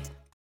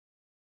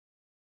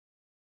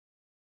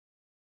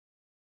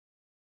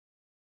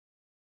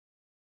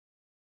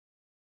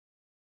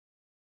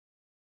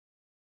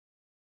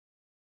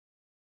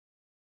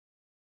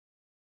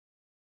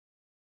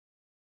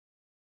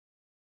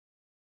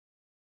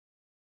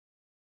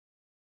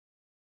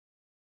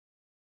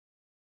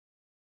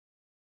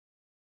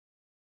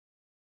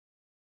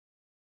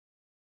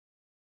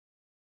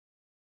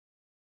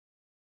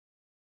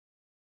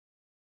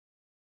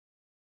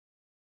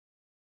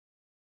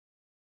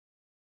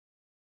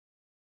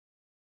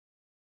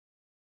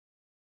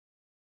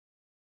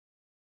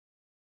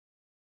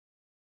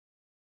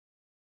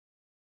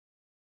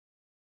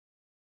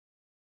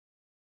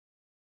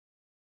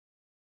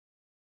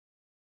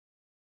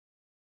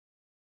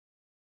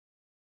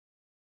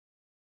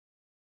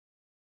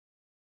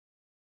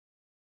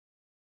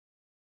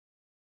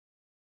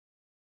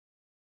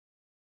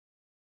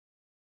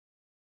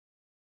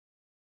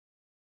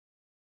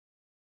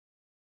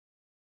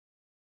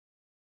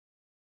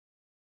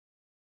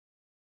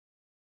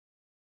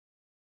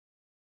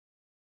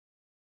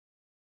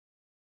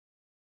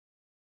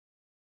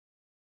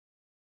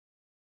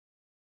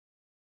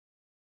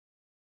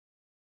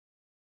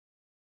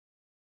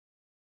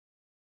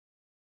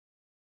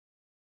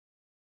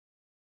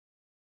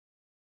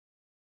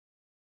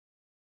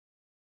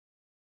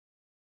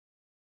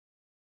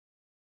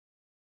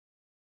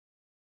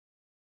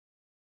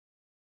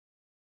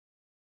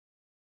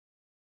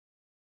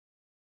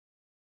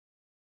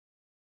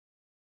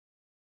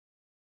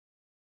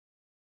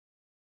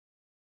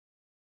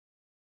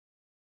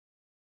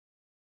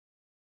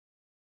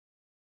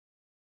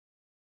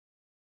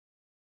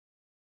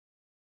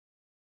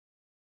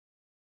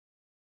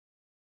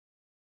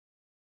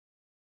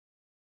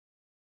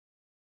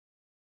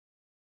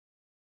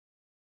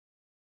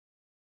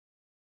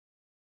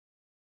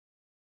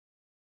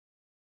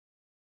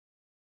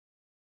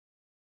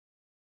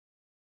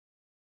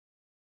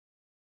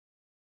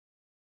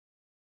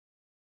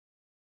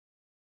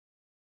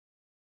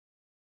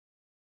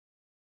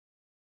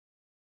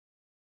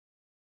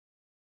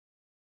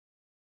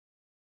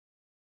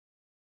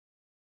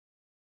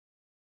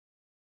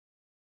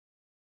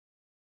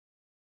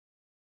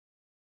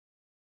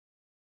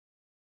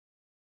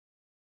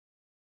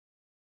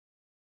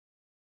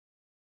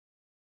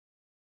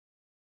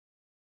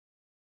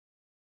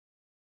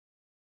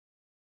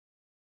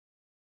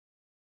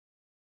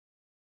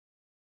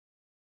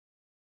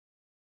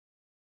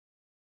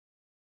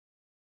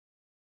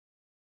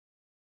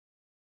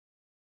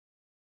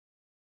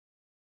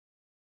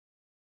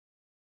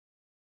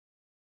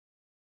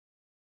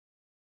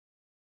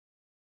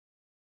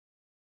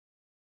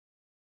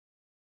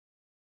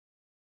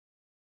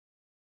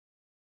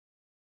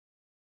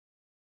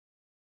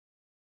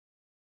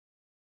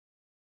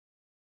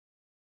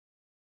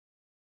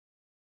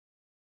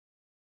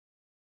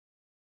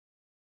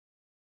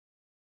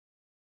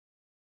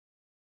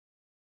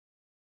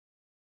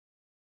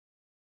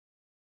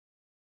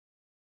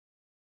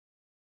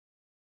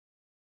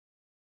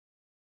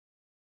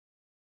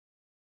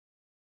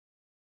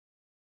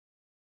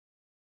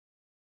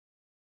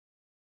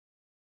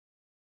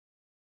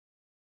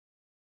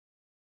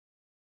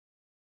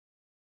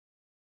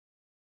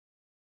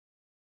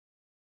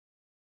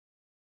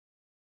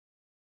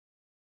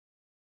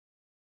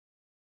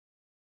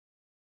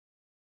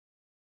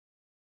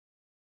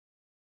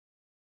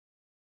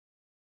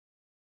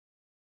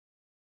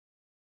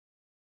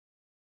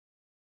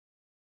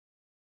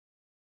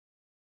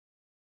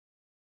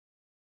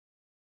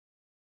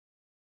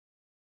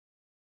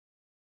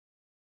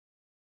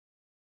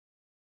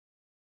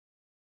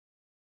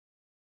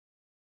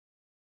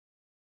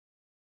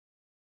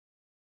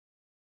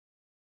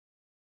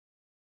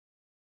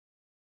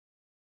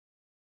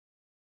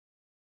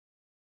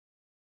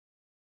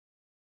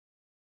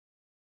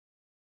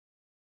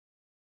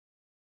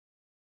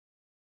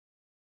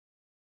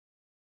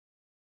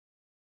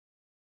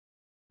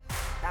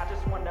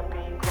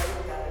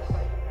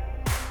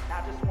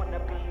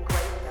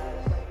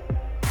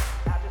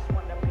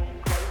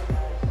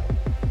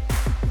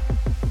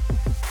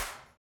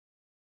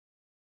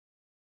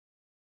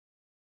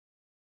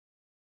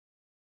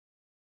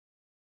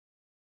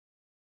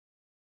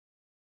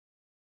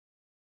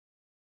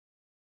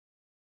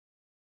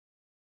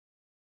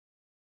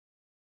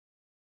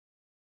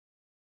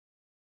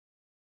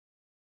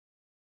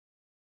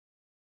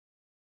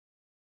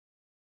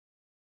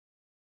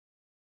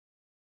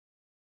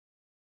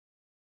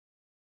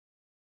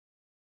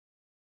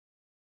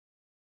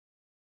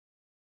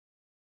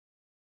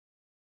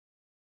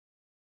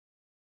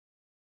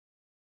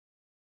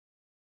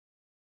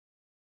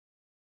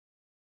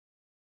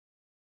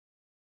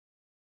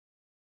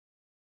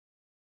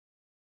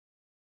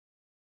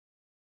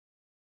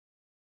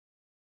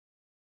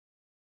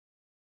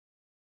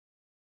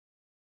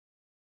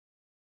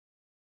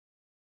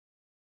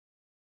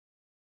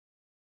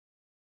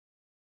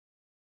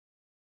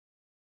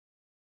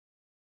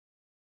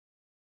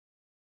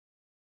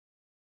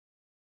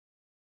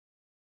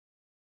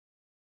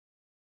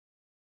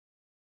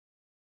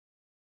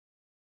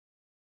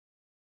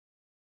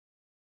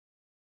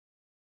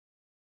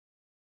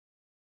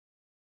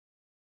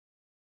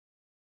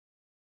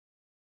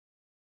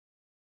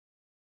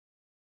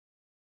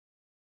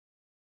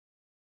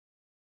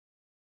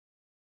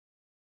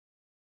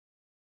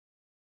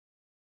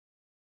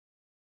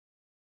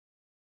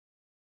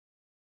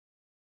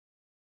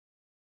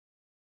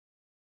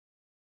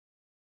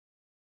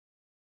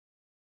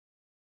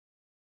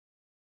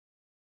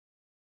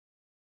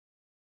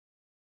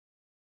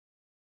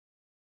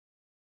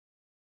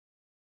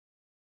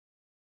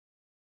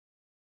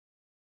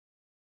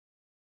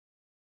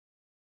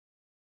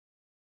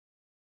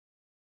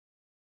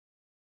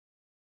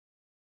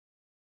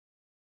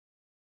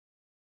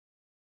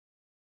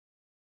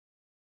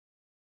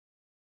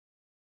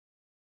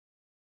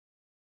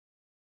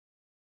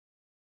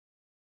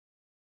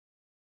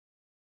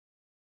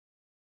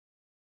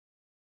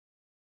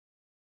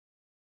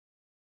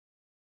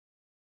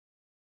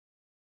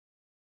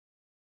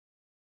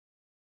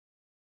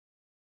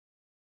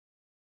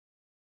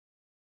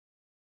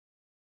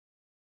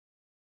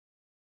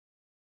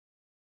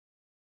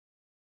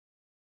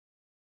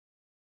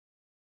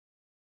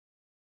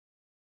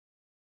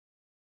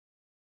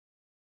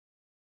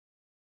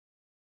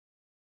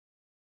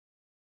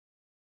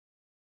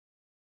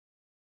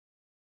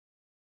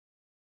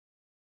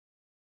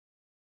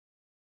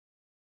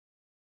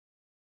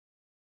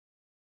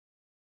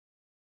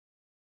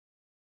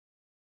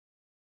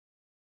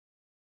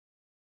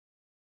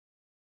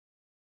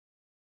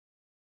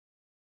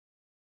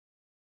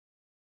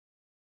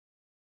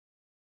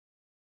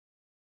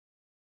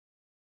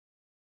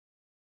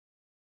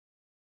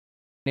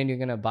 and you're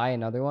going to buy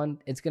another one,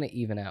 it's going to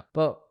even out.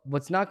 But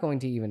what's not going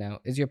to even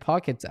out is your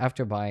pockets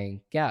after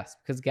buying gas,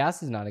 because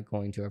gas is not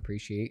going to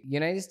appreciate.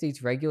 United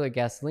States regular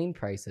gasoline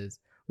prices,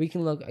 we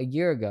can look a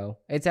year ago,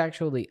 it's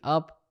actually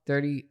up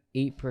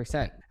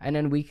 38%. And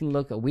then we can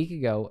look a week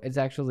ago, it's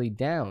actually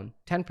down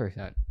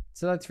 10%.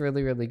 So that's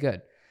really, really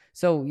good.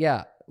 So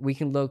yeah, we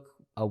can look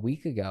a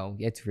week ago,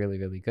 it's really,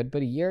 really good.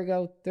 But a year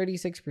ago,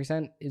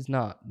 36% is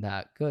not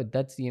that good.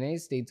 That's the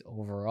United States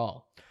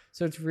overall.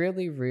 So it's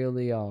really,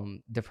 really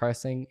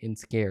depressing and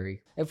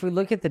scary. If we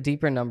look at the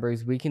deeper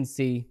numbers, we can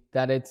see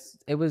that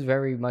it was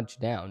very much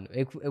down.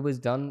 It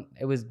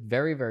was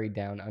very, very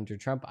down under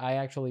Trump. I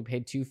actually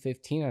paid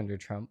 $215 under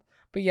Trump.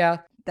 But yeah,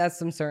 that's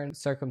some certain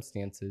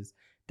circumstances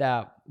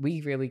that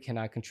we really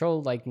cannot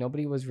control. Like,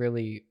 nobody was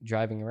really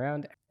driving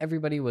around.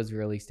 Everybody was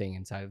really staying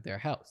inside of their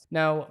house.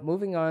 Now,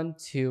 moving on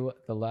to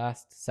the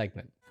last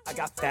segment. I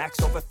got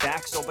facts over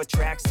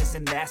tracks, this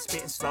and that,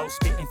 spitting slow,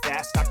 spitting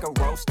fast. I could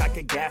roast, I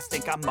could gas,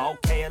 think I'm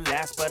okay at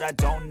last, but I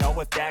don't know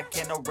if that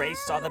can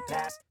erase all the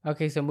past.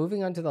 Okay, so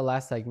moving on to the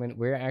last segment,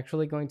 we're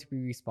actually going to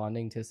be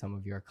responding to some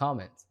of your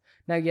comments.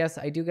 Now, yes,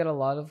 I do get a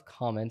lot of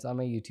comments on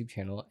my YouTube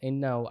channel, and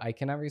no, I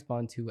cannot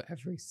respond to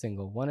every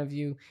single one of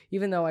you,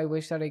 even though I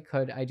wish that I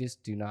could. I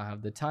just do not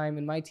have the time,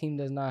 and my team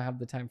does not have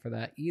the time for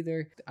that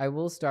either. I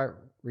will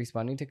start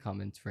responding to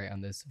comments right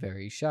on this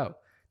very show.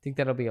 I think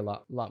that'll be a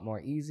lot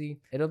more easy.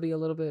 It'll be a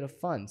little bit of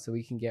fun, so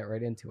we can get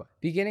right into it.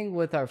 Beginning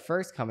with our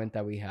first comment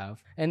that we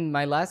have. In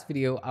my last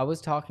video, I was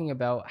talking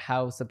about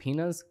how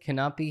subpoenas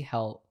cannot be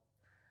held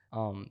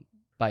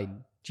by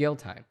jail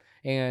time.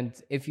 And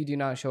if you do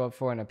not show up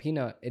for an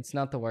subpoena, it's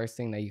not the worst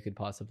thing that you could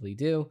possibly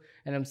do.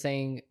 And I'm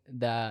saying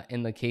that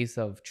in the case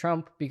of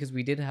Trump, because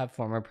we did have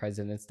former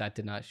presidents that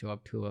did not show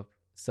up to a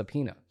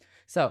subpoena.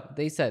 So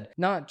they said,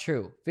 not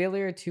true.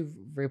 Failure to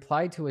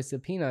reply to a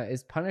subpoena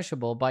is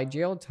punishable by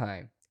jail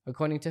time.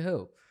 According to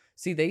who?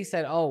 See, they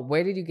said, oh,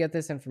 where did you get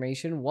this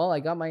information? Well, I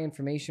got my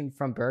information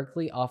from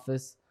Berkeley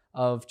office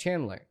of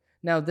Chandler.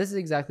 Now, this is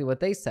exactly what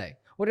they say.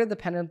 What are the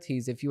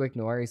penalties if you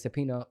ignore a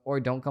subpoena or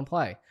don't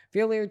comply?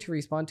 Failure to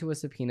respond to a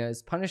subpoena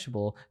is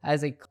punishable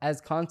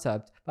as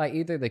concept by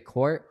either the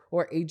court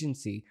or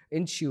agency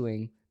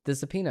issuing the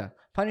subpoena.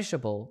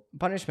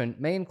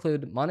 Punishment may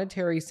include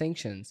monetary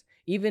sanctions,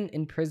 even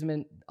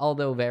imprisonment,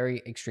 although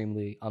very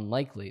extremely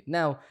unlikely.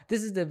 Now,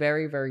 this is the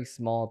very, very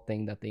small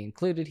thing that they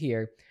included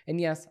here. And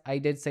yes, I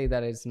did say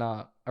that it's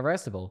not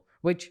arrestable,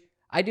 which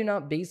I do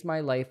not base my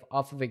life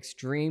off of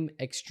extreme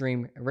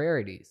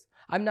rarities.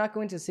 I'm not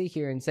going to sit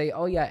here and say,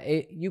 oh yeah,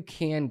 you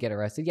can get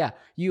arrested. Yeah,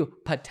 you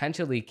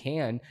potentially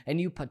can, and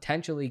you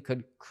potentially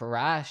could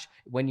crash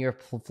when you're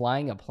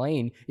flying a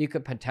plane. You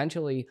could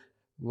potentially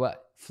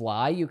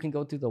fly, you can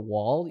go through the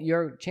wall.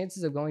 Your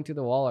chances of going through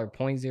the wall are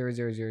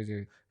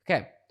 0.0000.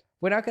 Okay,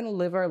 we're not going to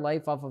live our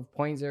life off of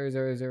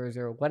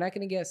 0.0000. We're not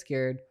going to get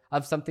scared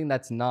of something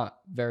that's not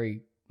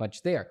very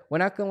much there. We're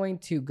not going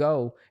to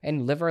go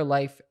and live our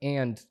life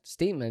and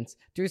statements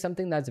through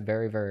something that's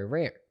very, very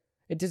rare.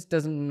 It just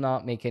does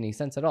not make any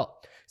sense at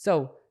all.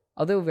 So,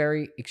 although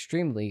very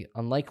extremely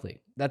unlikely,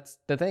 that's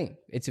the thing.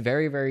 It's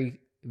very, very,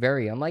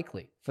 very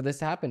unlikely for this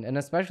to happen, and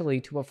especially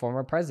to a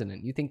former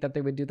president. You think that they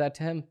would do that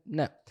to him?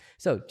 No.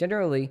 So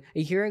generally,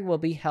 a hearing will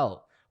be held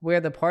where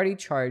the party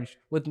charged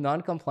with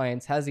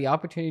non-compliance has the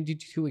opportunity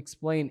to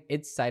explain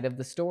its side of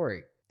the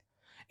story.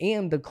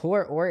 And the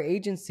court or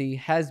agency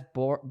has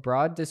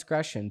broad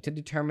discretion to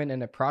determine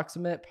an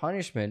approximate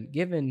punishment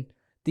given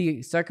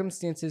the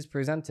circumstances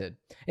presented.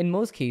 In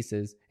most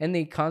cases, in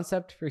the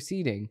concept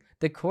proceeding,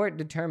 the court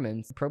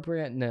determines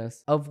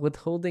appropriateness of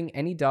withholding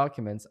any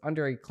documents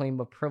under a claim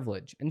of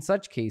privilege. In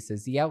such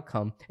cases, the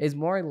outcome is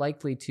more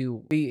likely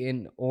to be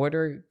in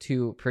order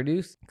to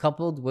produce,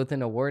 coupled with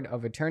an award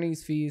of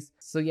attorney's fees.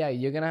 So yeah,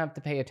 you're gonna have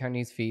to pay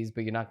attorney's fees,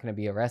 but you're not gonna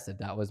be arrested.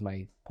 That was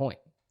my point.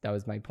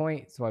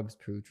 So I was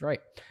proved right.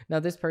 Now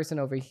this person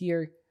over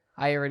here,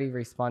 I already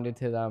responded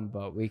to them,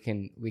 but we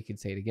could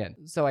say it again.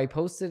 So I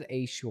posted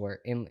a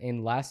short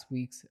in last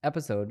week's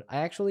episode. I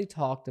actually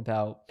talked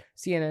about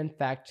CNN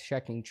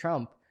fact-checking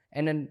Trump,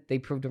 and then they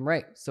proved him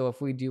right. So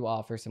if we do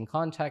offer some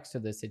context to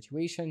this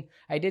situation,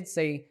 I did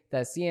say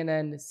that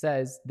CNN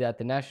says that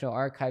the National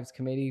Archives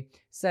Committee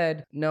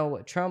said,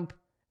 no, Trump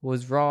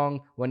was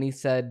wrong when he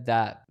said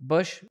that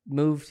Bush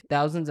moved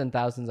thousands and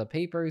thousands of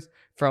papers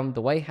from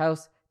the White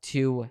House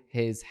to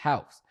his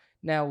house.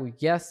 Now,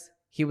 yes,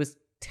 he was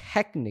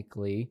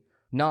technically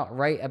not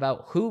right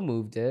about who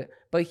moved it,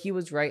 but he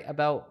was right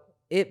about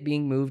it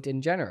being moved in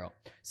general.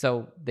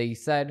 So they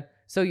said,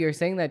 so you're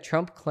saying that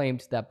Trump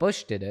claimed that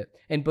Bush did it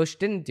and Bush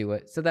didn't do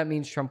it, so that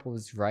means Trump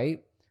was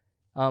right?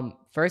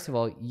 First of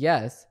all,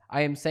 yes,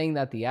 I am saying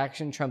that the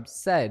action Trump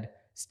said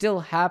still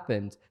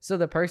happened, so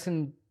the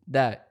person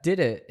that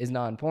did it is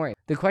not important.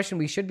 The question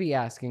we should be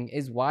asking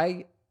is,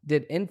 why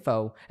did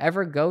info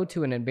ever go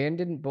to an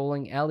abandoned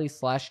bowling alley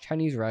 /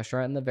 Chinese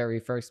restaurant in the very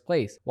first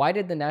place? Why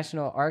did the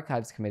National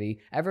Archives Committee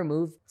ever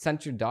move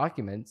censored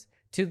documents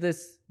to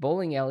this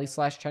bowling alley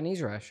 /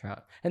 Chinese restaurant?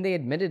 And they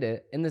admitted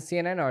it in the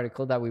CNN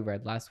article that we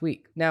read last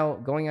week. Now,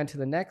 going on to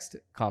the next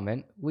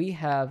comment, we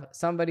have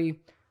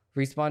somebody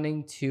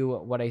responding to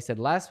what I said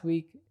last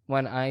week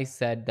when I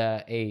said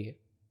that a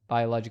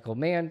biological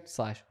man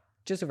slash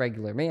just a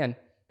regular man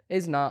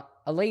is not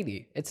a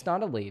lady. It's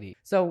not a lady.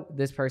 So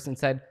this person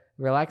said,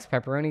 relax,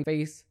 pepperoni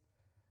face.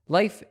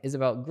 Life is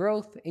about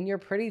growth and you're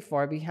pretty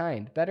far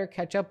behind. Better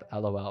catch up,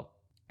 lol.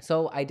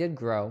 So I did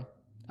grow,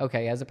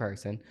 okay, as a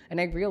person,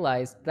 and I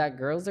realized that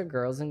girls are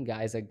girls and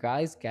guys are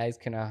guys. Guys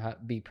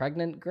cannot be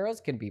pregnant.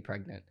 Girls can be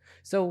pregnant.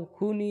 So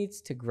who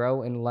needs to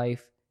grow in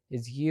life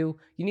is you.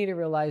 You need to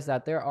realize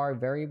that there are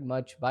very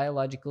much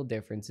biological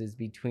differences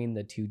between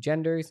the two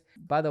genders.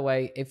 By the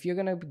way, if you're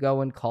gonna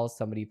go and call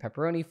somebody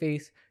pepperoni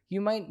face, you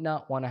might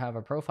not want to have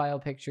a profile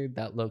picture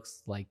that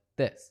looks like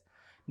this.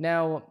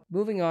 Now,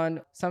 moving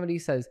on, somebody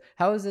says,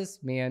 how is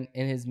this man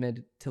in his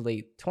mid to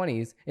late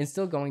 20s and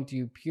still going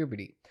through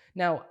puberty?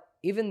 Now,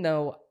 even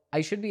though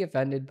I should be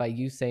offended by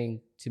you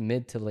saying to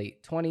mid to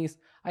late 20s,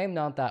 I am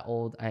not that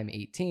old. I'm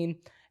 18.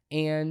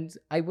 And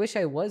I wish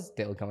I was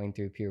still going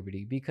through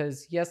puberty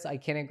because, yes, I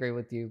can agree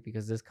with you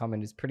because this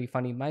comment is pretty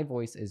funny. My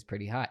voice is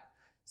pretty high.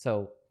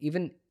 So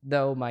even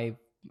though my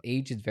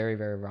age is very,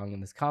 very wrong in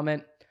this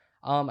comment,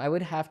 I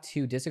would have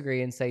to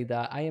disagree and say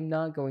that I am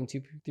not going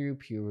through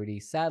puberty,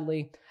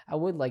 sadly. I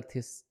would like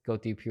to go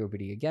through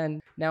puberty again.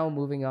 Now,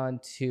 moving on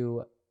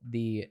to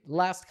the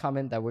last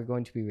comment that we're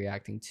going to be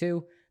reacting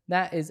to.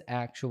 That is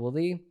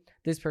actually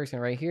this person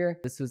right here.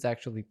 This was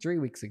actually 3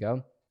 weeks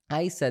ago.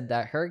 I said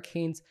that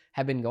hurricanes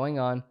have been going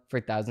on for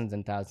thousands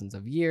and thousands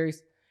of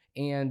years.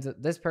 And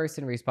this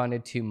person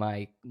responded to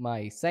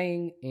my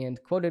saying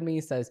and quoted me,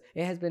 says,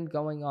 it has been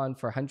going on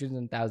for hundreds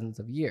and thousands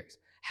of years.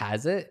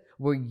 Has it?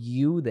 Were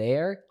you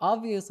there?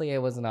 Obviously, I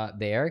was not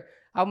there.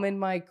 I'm in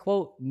my,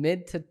 quote,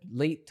 mid to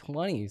late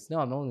 20s. No,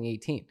 I'm only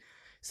 18.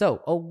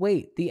 So, oh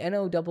wait, the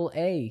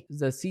NOAA,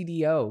 the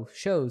CDO,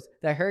 shows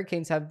that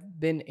hurricanes have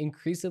been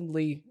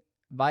increasingly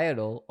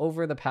vital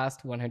over the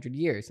past 100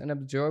 years and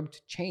absorbed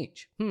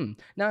change.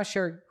 Not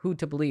sure who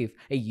to believe,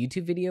 a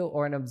YouTube video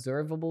or an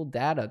observable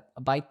data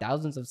by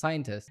thousands of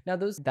scientists. Now,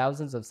 those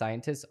thousands of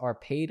scientists are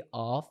paid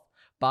off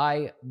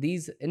by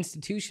these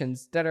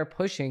institutions that are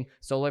pushing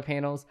solar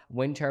panels,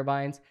 wind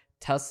turbines,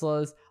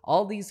 Teslas,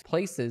 all these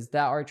places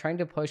that are trying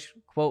to push,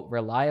 quote,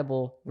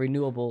 reliable,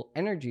 renewable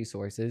energy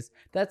sources.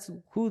 That's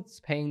who's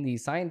paying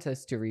these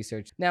scientists to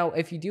research. Now,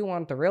 if you do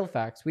want the real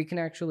facts, we can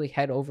actually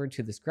head over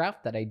to this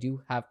graph that I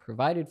do have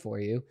provided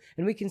for you,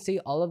 and we can see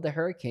all of the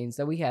hurricanes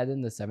that we had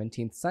in the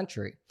 17th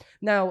century.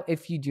 Now,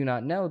 if you do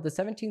not know, the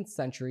 17th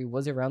century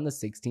was around the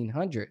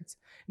 1600s.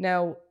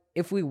 Now,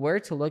 if we were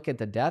to look at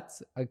the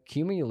deaths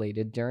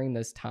accumulated during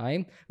this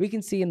time, we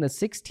can see in the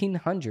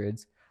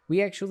 1600s,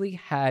 we actually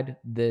had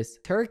this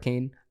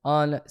hurricane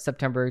on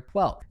September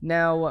 12th.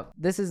 Now,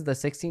 this is the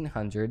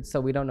 1600s, so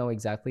we don't know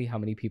exactly how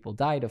many people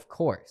died, of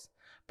course.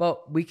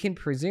 But we can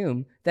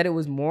presume that it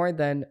was more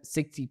than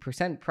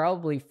 60%,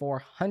 probably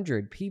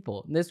 400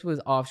 people. This was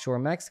offshore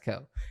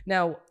Mexico.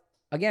 Now,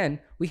 again,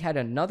 we had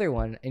another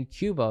one in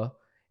Cuba,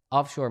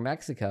 offshore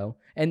Mexico,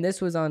 and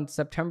this was on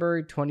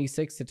September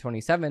 26 to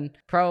 27,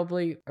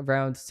 probably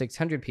around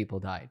 600 people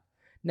died.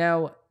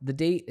 Now, the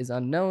date is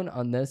unknown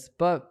on this,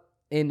 but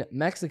in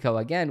Mexico,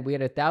 again, we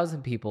had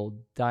 1,000 people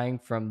dying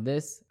from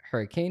this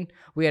hurricane.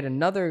 We had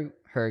another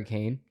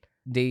hurricane,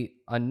 date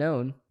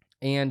unknown,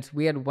 and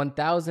we had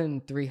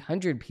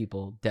 1,300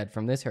 people dead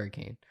from this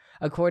hurricane.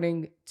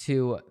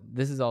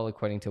 This is all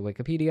according to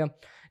Wikipedia.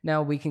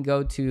 Now we can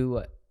go to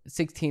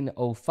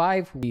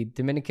 1605, the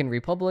Dominican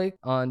Republic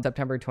on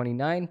September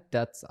 29,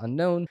 that's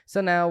unknown.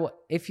 So now,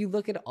 if you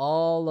look at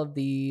all of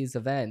these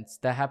events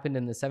that happened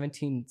in the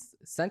 17th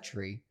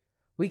century,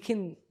 we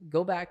can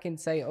go back and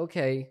say,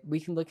 okay, we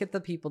can look at the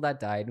people that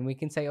died and we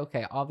can say,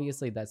 okay,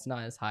 obviously that's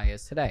not as high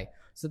as today.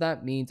 So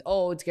that means,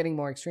 oh, it's getting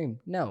more extreme.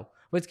 No,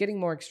 what's getting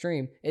more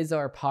extreme is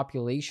our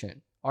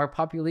population. Our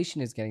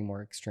population is getting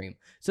more extreme.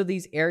 So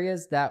these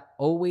areas that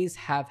always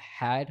have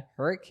had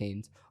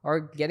hurricanes are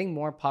getting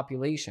more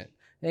population.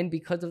 And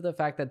because of the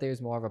fact that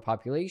there's more of a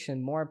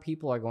population, more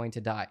people are going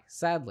to die,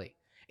 sadly.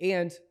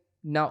 And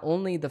not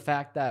only the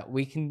fact that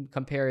we can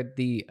compare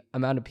the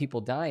amount of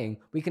people dying,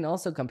 we can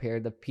also compare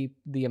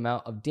the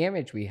amount of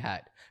damage we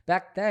had.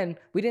 Back then,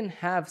 we didn't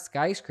have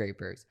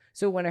skyscrapers.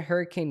 So when a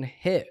hurricane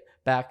hit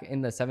back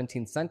in the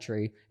 17th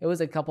century, it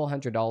was a couple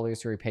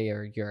 $100s to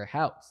repair your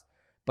house.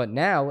 But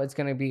now it's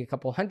going to be a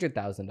couple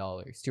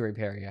 $100,000 to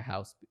repair your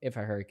house if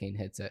a hurricane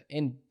hits it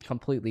and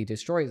completely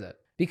destroys it.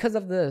 Because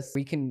of this,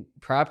 we can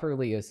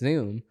properly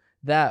assume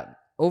that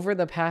over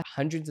the past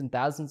hundreds and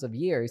thousands of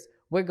years,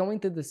 we're going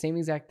through the same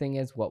exact thing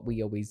as what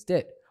we always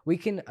did. We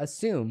can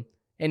assume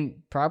and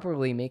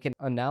properly make an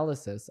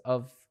analysis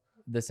of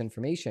this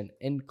information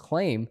and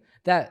claim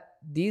that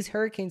these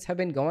hurricanes have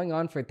been going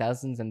on for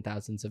thousands and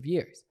thousands of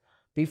years.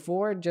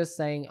 Before just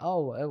saying,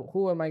 oh,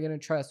 who am I going to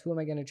trust? Who am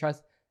I going to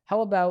trust? How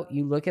about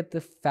you look at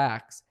the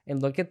facts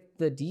and look at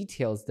the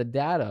details, the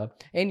data,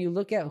 and you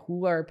look at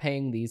who are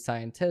paying these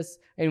scientists,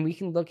 and we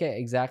can look at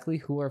exactly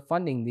who are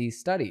funding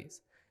these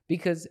studies.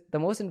 Because the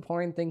most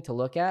important thing to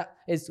look at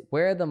is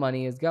where the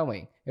money is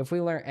going. If we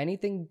learn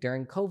anything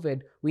during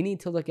COVID, we need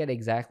to look at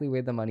exactly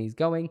where the money is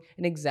going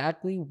and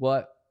exactly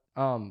what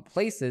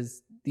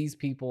places these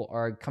people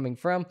are coming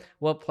from,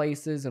 what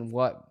places and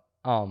what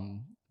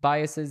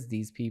biases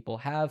these people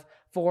have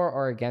for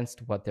or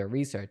against what they're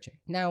researching.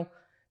 Now,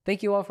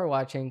 thank you all for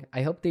watching.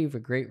 I hope that you have a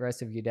great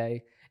rest of your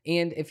day.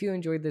 And if you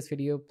enjoyed this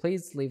video,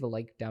 please leave a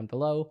like down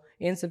below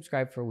and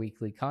subscribe for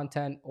weekly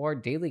content or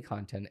daily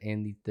content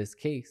in this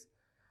case.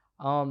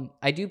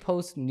 I do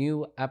post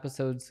new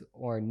episodes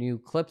or new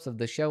clips of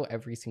the show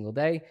every single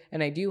day,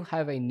 and I do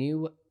have a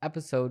new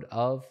episode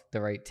of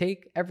The Right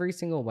Take every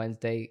single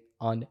Wednesday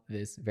on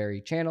this very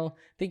channel.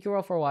 Thank you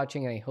all for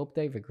watching, and I hope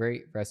that you have a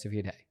great rest of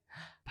your day.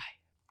 Bye.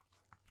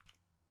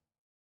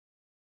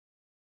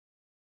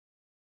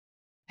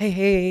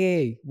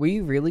 Hey, were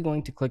you really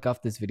going to click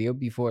off this video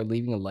before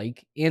leaving a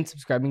like and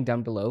subscribing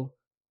down below?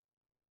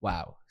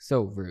 Wow,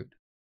 so rude.